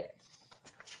 Okay,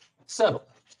 so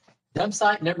dump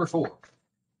site number 4.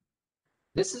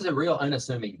 This is a real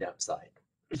unassuming dump site.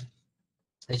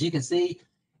 As you can see,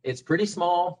 it's pretty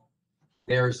small.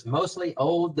 There's mostly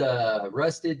old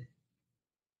rusted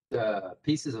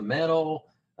pieces of metal.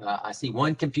 I see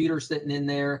one computer sitting in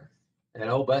there, an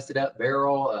old busted up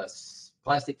barrel, a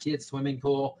plastic kid swimming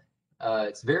pool.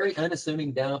 It's very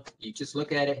unassuming dump. You just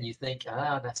look at it and you think,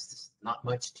 that's just not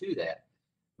much to that.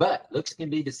 But looks can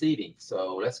be deceiving.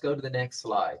 So let's go to the next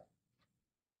slide.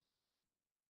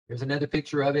 Here's another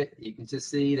picture of it. You can just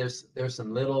see there's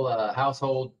some little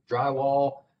household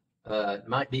drywall.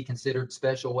 Might be considered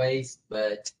special waste,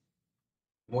 but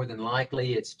more than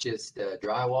likely it's just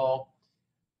drywall.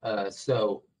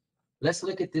 So let's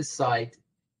look at this site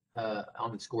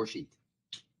on the score sheet.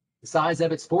 The size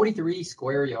of it's 43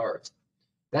 square yards.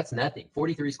 That's nothing.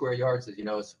 43 square yards, as you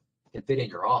know, can fit in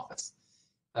your office.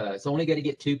 It's only going to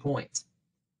get 2 points.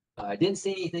 I didn't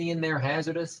see anything in there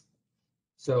hazardous,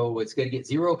 so it's going to get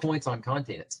 0 points on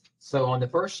contents. So on the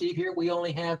first sheet here, we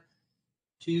only have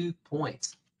 2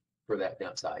 points for that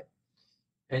dump site.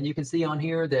 And you can see on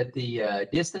here that the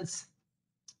distance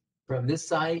from this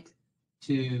site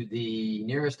to the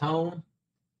nearest home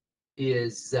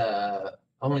is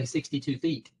only 62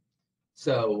 feet.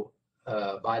 So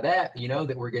by that, you know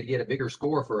that we're going to get a bigger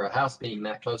score for a house being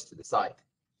that close to the site.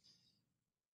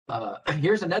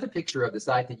 Here's another picture of the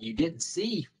site that you didn't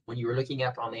see when you were looking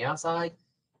up on the outside.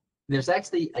 There's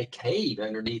actually a cave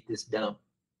underneath this dump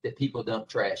that people dump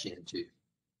trash into.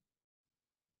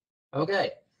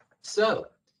 Okay, so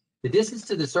the distance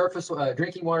to the surface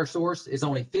drinking water source is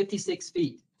only 56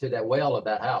 feet to that well of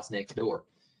that house next door.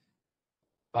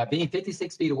 By being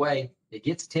 56 feet away, it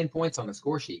gets 10 points on the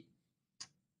score sheet.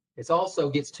 It also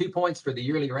gets 2 points for the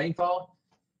yearly rainfall.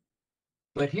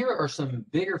 But here are some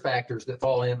bigger factors that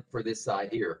fall in for this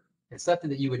site here. It's something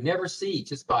that you would never see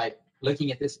just by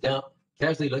looking at this dump,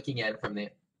 casually looking at it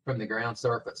from the ground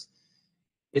surface.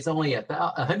 It's only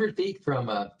 100 feet from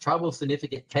a tribal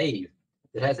significant cave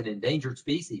that has an endangered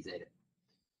species in it.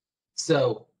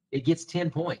 So it gets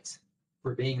 10 points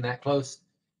for being that close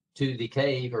to the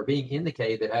cave or being in the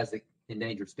cave that has the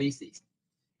endangered species.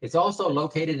 It's also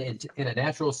located in a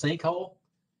natural sinkhole.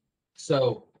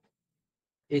 So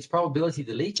its probability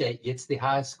to leachate gets the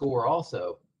highest score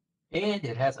also, and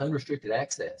it has unrestricted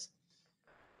access.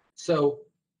 So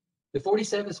the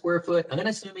 47 square foot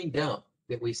unassuming dump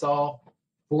that we saw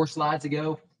 4 slides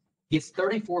ago gets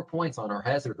 34 points on our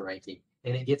hazard ranking,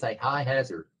 and it gets a high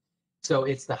hazard. So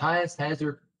it's the highest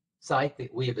hazard site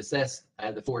that we have assessed out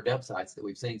of the 4 dump sites that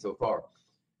we've seen so far.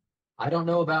 I don't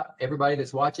know about everybody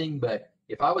that's watching, but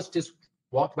if I was just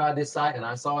walked by this site and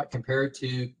I saw it compared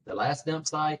to the last dump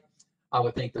site, I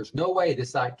would think there's no way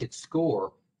this site could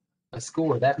score a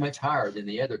score that much higher than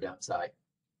the other dump site.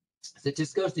 So it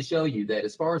just goes to show you that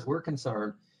as far as we're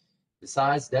concerned, the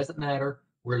size doesn't matter.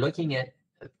 We're looking at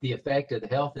the effect of the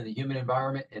health and the human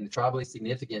environment, and the tribally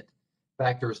significant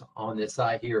factors on this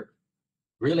site here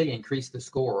really increase the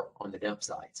score on the dump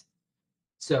sites.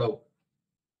 So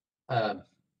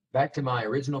back to my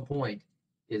original point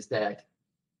is that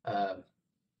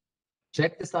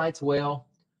check the sites well.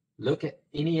 Look at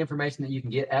any information that you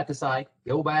can get at the site.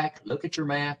 Go back, look at your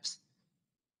maps,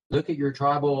 look at your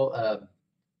tribal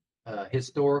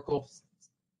historical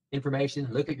information,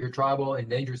 look at your tribal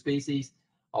endangered species.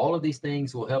 All of these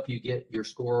things will help you get your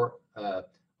score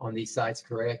on these sites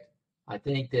correct. I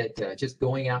think that just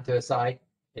going out to a site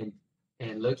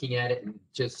and looking at it and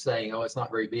just saying, oh, it's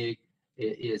not very big,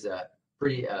 it is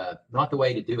pretty not the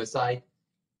way to do a site.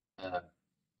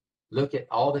 Look at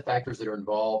all the factors that are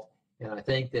involved. And I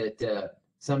think that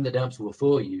some of the dumps will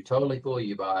totally fool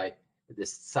you by the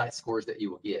site scores that you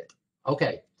will get.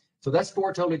 Okay, so that's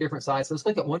 4 totally different sites. Let's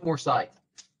look at one more site.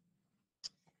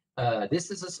 This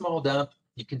is a small dump.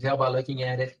 You can tell by looking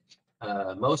at it.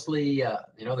 Mostly,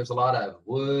 you know, there's a lot of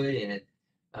wood and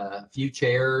a few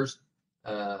chairs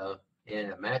and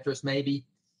a mattress maybe.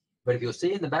 But if you'll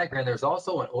see in the background, there's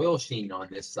also an oil sheen on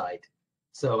this site.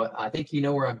 So I think you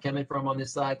know where I'm coming from on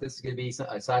this site. This is going to be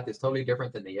a site that's totally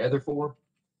different than the other 4.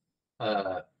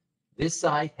 This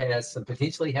site has some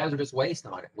potentially hazardous waste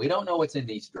on it. We don't know what's in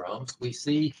these drums. We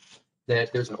see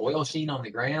that there's an oil sheen on the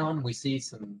ground. We see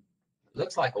some,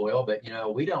 looks like oil, but you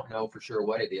know, we don't know for sure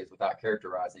what it is without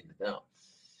characterizing the dump.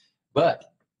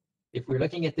 But if we're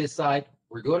looking at this site,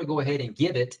 we're going to go ahead and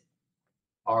give it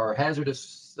our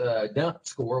hazardous dump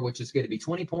score, which is going to be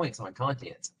 20 points on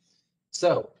contents.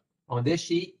 So on this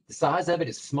sheet, the size of it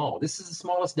is small. This is the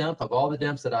smallest dump of all the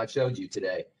dumps that I've showed you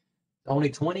today. Only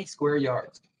 20 square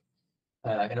yards.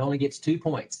 It only gets 2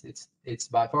 points. It's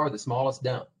by far the smallest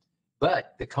dump.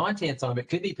 But the contents on it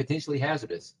could be potentially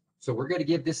hazardous. So we're going to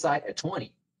give this site a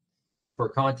 20 for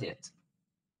content.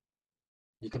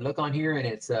 You can look on here and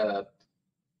it's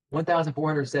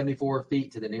 1,474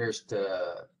 feet to the nearest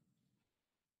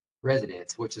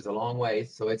residence, which is a long way.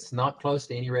 So it's not close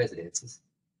to any residences.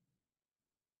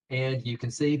 And you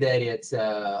can see that it's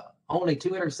only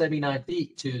 279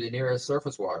 feet to the nearest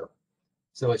surface water.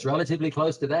 So it's relatively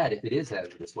close to that if it is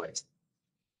hazardous waste.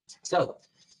 So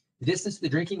the distance to the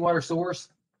drinking water source,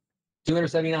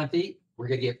 279 feet, we're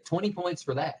going to get 20 points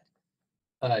for that.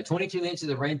 22 inches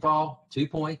of rainfall, 2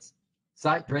 points.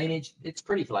 Site drainage, it's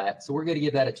pretty flat, so we're going to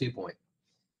give that a 2 point.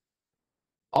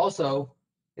 Also,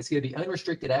 it's going to be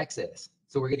unrestricted access,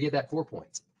 so we're going to give that 4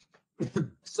 points.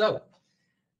 So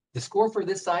the score for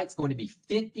this site is going to be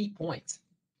 50 points.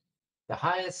 The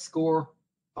highest score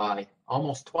by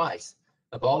almost twice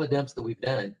of all the dumps that we've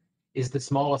done is the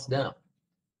smallest dump.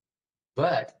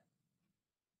 But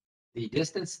the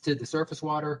distance to the surface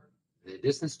water, the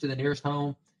distance to the nearest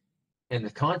home, and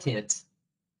the contents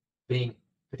being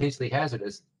potentially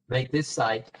hazardous make this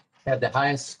site have the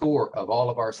highest score of all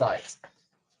of our sites.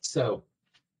 So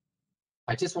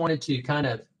I just wanted to kind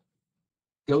of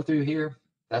go through here.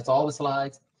 That's all the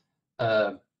slides.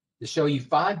 To show you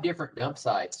 5 different dump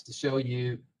sites, to show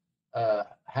you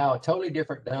how totally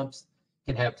different dumps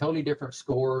can have totally different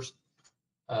scores,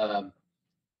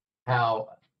 how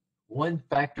one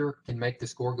factor can make the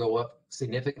score go up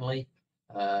significantly,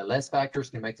 less factors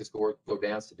can make the score go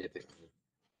down significantly.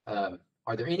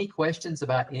 Are there any questions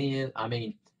about any, I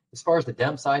mean, as far as the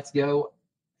dump sites go,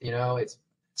 you know, it's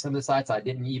some of the sites I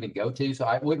didn't even go to, so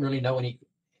I wouldn't really know any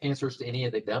answers to any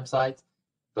of the dump sites,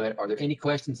 but are there any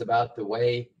questions about the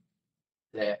way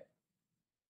that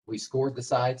we scored the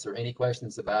sites, or any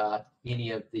questions about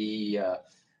any of the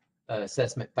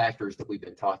assessment factors that we've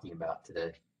been talking about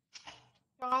today?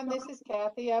 Shaun, this is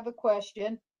Kathy. I have a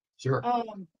question. Sure.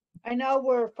 I know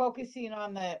we're focusing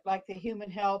on the human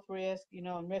health risk, you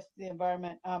know, and risk to the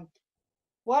environment.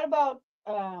 What about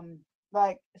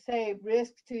like say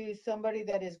risk to somebody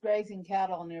that is grazing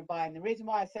cattle nearby? And the reason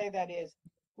why I say that is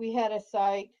we had a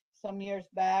site some years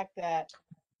back that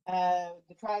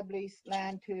the tribe leased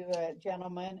land to a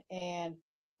gentleman, and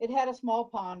it had a small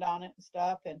pond on it and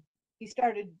stuff, and he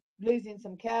started losing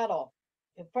some cattle.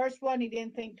 The first one, he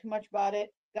didn't think too much about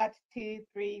it. Got to 2,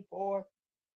 3, 4.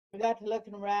 We got to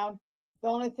looking around. The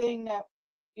only thing that,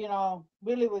 you know,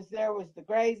 really was there was the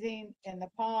grazing and the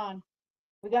pond.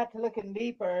 We got to looking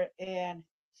deeper, and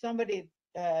somebody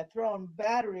thrown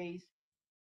batteries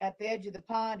at the edge of the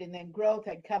pond, and then growth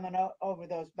had come over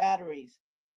those batteries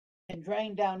and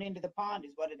drained down into the pond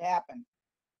is what had happened.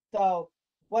 So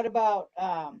what about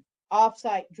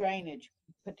off-site drainage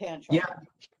potential?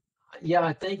 Yeah,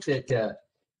 I think that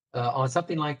on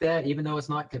something like that, even though it's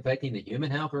not affecting the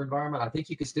human health or environment, I think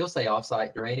you could still say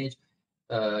off-site drainage.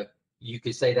 You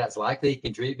could say that's likely to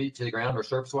contribute to the ground or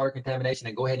surface water contamination,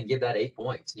 and go ahead and give that 8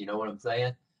 points. You know what I'm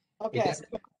saying? Okay.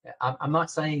 I'm not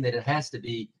saying that it has to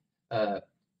be, I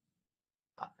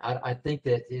think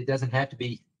that it doesn't have to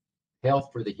be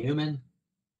health for the human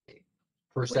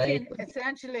per se.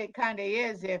 Essentially, it kind of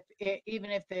is even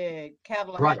if the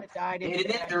cattle Right. haven't died. In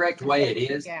an indirect way, it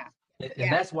is. Yeah.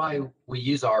 And that's why we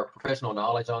use our professional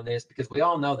knowledge on this, because we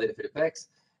all know that if it affects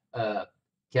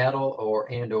cattle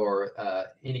or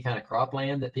any kind of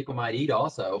cropland that people might eat,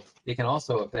 also, it can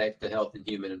also affect the health and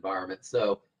human environment.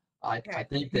 So I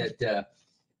think that,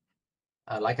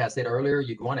 like I said earlier,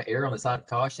 you'd want to err on the side of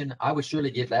caution. I would surely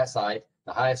give that site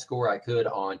the highest score I could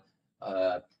on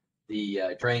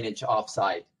the drainage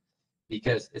off-site,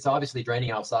 because it's obviously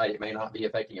draining off-site. It may not be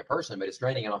affecting a person, but it's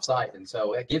draining off-site. And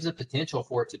so it gives a potential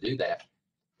for it to do that.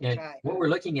 And what we're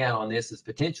looking at on this is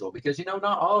potential, because, you know,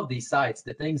 not all of these sites,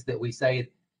 the things that we say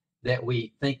that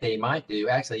we think they might do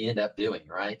actually end up doing,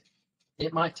 right?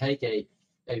 It might take a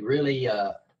really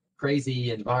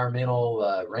crazy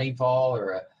environmental rainfall,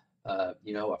 or a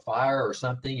fire or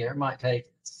something. It might take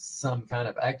some kind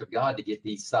of act of God to get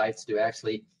these sites to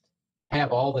actually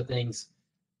have all the things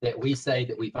that we say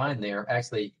that we find there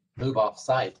actually move off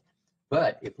site.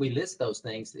 But if we list those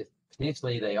things, if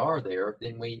potentially they are there,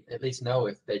 then we at least know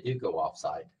if they do go off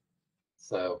site.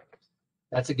 So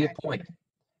that's a good point.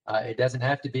 It doesn't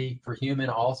have to be for human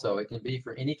also. It can be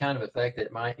for any kind of effect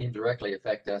that might indirectly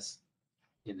affect us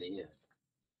in the end.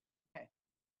 Okay.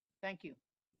 Thank you.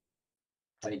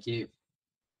 Thank you.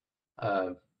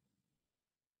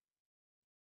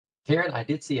 Karen, I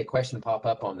did see a question pop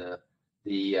up on the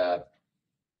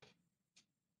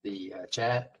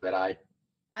chat, but I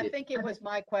think it was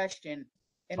my question.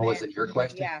 And was it your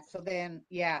question? Yeah. So then,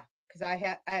 because I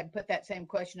had put that same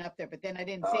question up there, but then I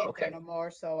didn't see it there no more,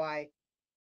 so I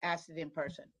asked it in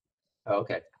person.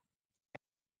 Okay.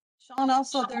 Shaun,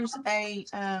 also there's a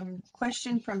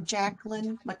question from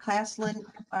Jacqueline McCaslin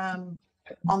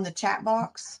on the chat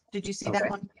box. Did you see that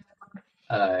one?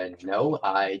 No,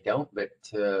 I don't, but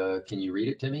can you read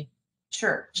it to me?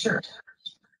 Sure.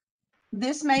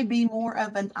 This may be more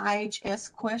of an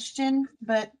IHS question,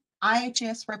 but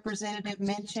IHS representative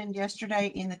mentioned yesterday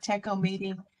in the TECO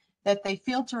meeting that they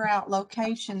filter out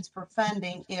locations for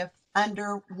funding if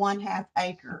under 1/2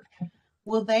 acre.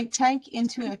 Will they take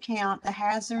into account the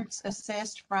hazards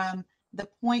assessed from the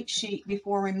point sheet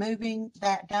before removing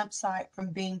that dump site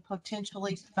from being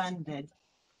potentially funded?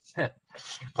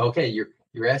 Okay,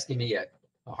 you're asking me a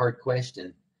hard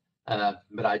question,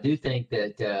 but I do think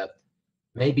that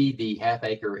maybe the 1/2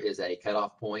 acre is a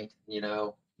cutoff point. You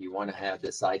know, you want to have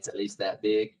the sites at least that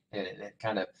big, and it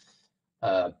kind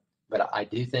of. But I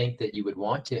do think that you would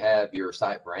want to have your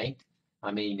site ranked.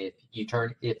 I mean,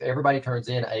 if everybody turns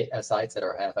in a sites that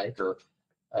are 1/2 acre,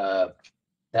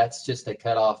 that's just a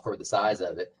cutoff for the size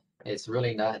of it. It's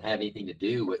really not have anything to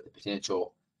do with the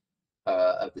potential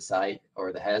of the site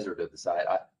or the hazard of the site.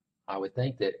 I would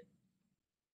think that,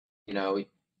 you know,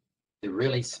 the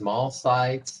really small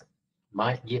sites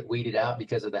might get weeded out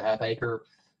because of the 1/2 acre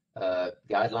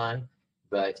guideline,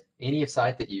 but any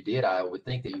site that you did, I would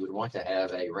think that you would want to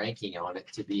have a ranking on it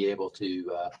to be able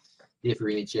to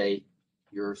differentiate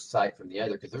your site from the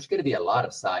other, because there's going to be a lot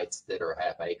of sites that are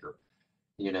 1/2 acre,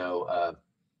 you know,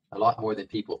 a lot more than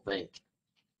people think.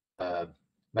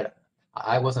 But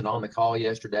I wasn't on the call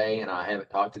yesterday, and I haven't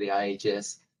talked to the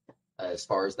IHS as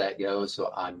far as that goes.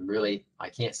 So I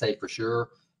can't say for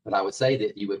sure, but I would say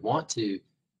that you would want to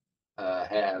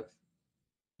have,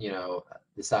 you know,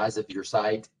 the size of your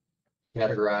site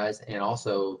categorized, and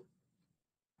also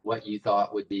what you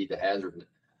thought would be the hazard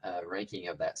ranking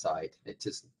of that site. It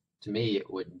just, to me, it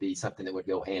would be something that would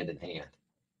go hand in hand.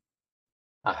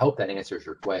 I hope that answers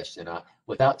your question.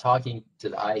 Without talking to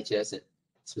the IHS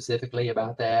specifically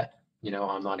about that, you know,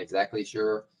 I'm not exactly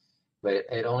sure, but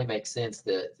it only makes sense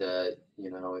that,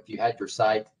 you know, if you had your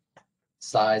site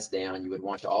size down, you would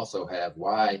want to also have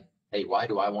why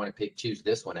do I want to choose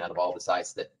this one out of all the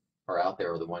sites that are out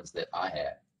there, or the ones that I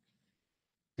have?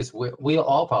 Because we'll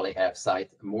all probably have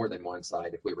more than one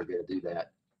site if we were going to do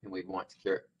that, and we want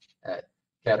to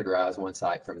categorize one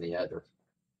site from the other,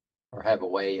 or have a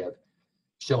way of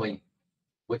showing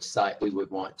which site we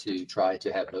would want to try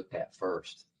to have looked at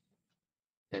first.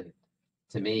 And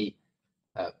to me,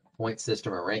 a point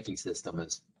system or ranking system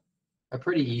is a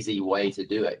pretty easy way to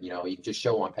do it. You know, you can just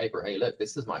show on paper, hey, look,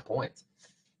 this is my points.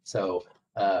 So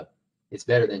it's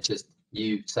better than just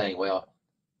you saying, well,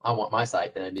 I want my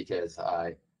site done because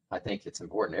I think it's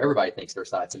important. Everybody thinks their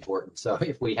site's important. So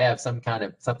if we have some kind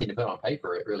of something to put on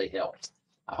paper, it really helps.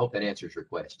 I hope that answers your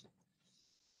question.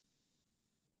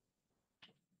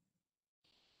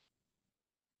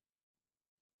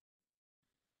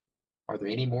 Are there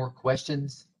any more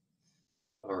questions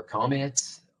or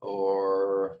comments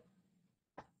or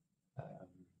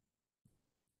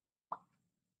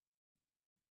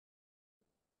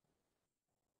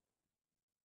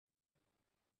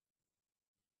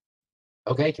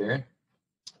okay, Karen.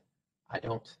 I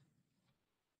don't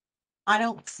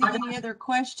see any other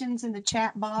questions in the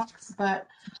chat box, but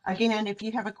again, if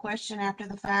you have a question after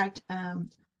the fact,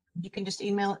 you can just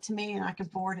email it to me and I can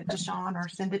forward it to Shaun or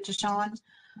send it to Shaun.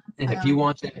 And if you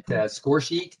want that score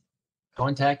sheet,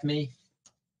 contact me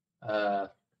by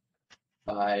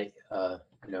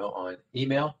you know, on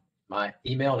email. My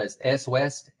email is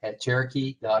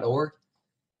swest@cherokee.org,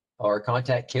 or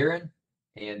contact Karen.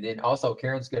 And then also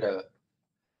Karen's going to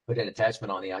put an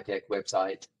attachment on the ITEC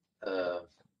website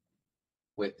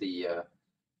with the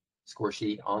score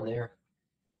sheet on there.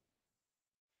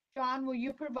 Shaun, will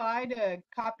you provide a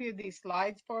copy of these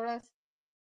slides for us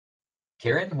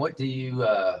Karen, what do you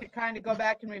to kind of go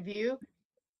back and review?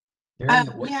 Karen,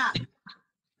 yeah,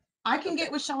 I can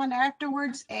get with Shaun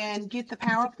afterwards and get the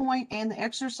PowerPoint and the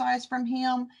exercise from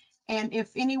him. And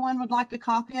if anyone would like a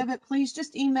copy of it, please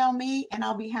just email me and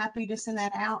I'll be happy to send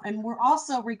that out. And we're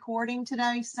also recording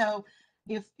today, so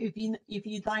if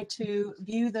you'd like to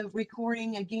view the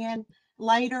recording again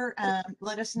later,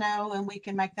 let us know and we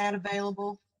can make that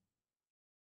available.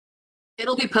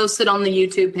 It'll be posted on the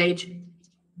YouTube page.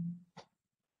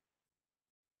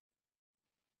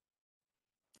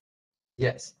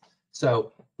 Yes.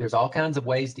 So there's all kinds of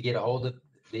ways to get a hold of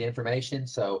the information.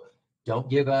 So don't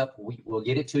give up. We'll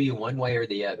get it to you one way or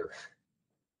the other.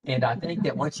 And I think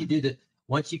that once you do the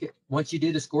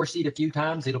score sheet a few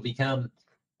times, it'll become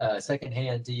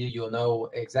secondhand to you. You'll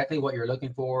know exactly what you're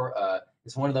looking for.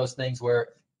 It's one of those things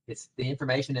where the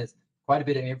information is quite a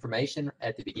bit of information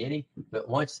at the beginning, but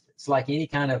once it's like any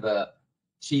kind of a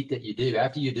sheet that you do,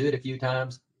 after you do it a few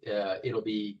times, it'll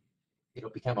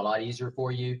become a lot easier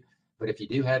for you. But if you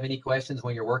do have any questions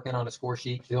when you're working on a score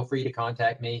sheet, feel free to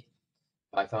contact me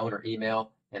by phone or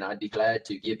email, and I'd be glad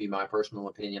to give you my personal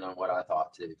opinion on what I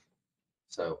thought too.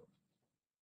 So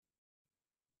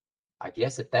I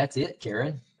guess if that's it,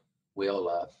 Karen.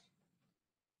 we'll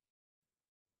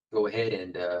go ahead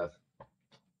and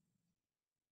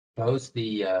post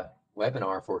the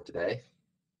webinar for today.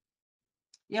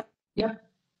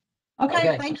 Okay,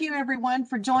 Okay. thank you everyone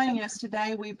for joining us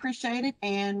today. We appreciate it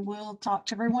and we'll talk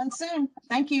to everyone soon.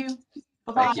 Thank you.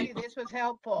 Bye-bye. Thank you. This was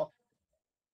helpful.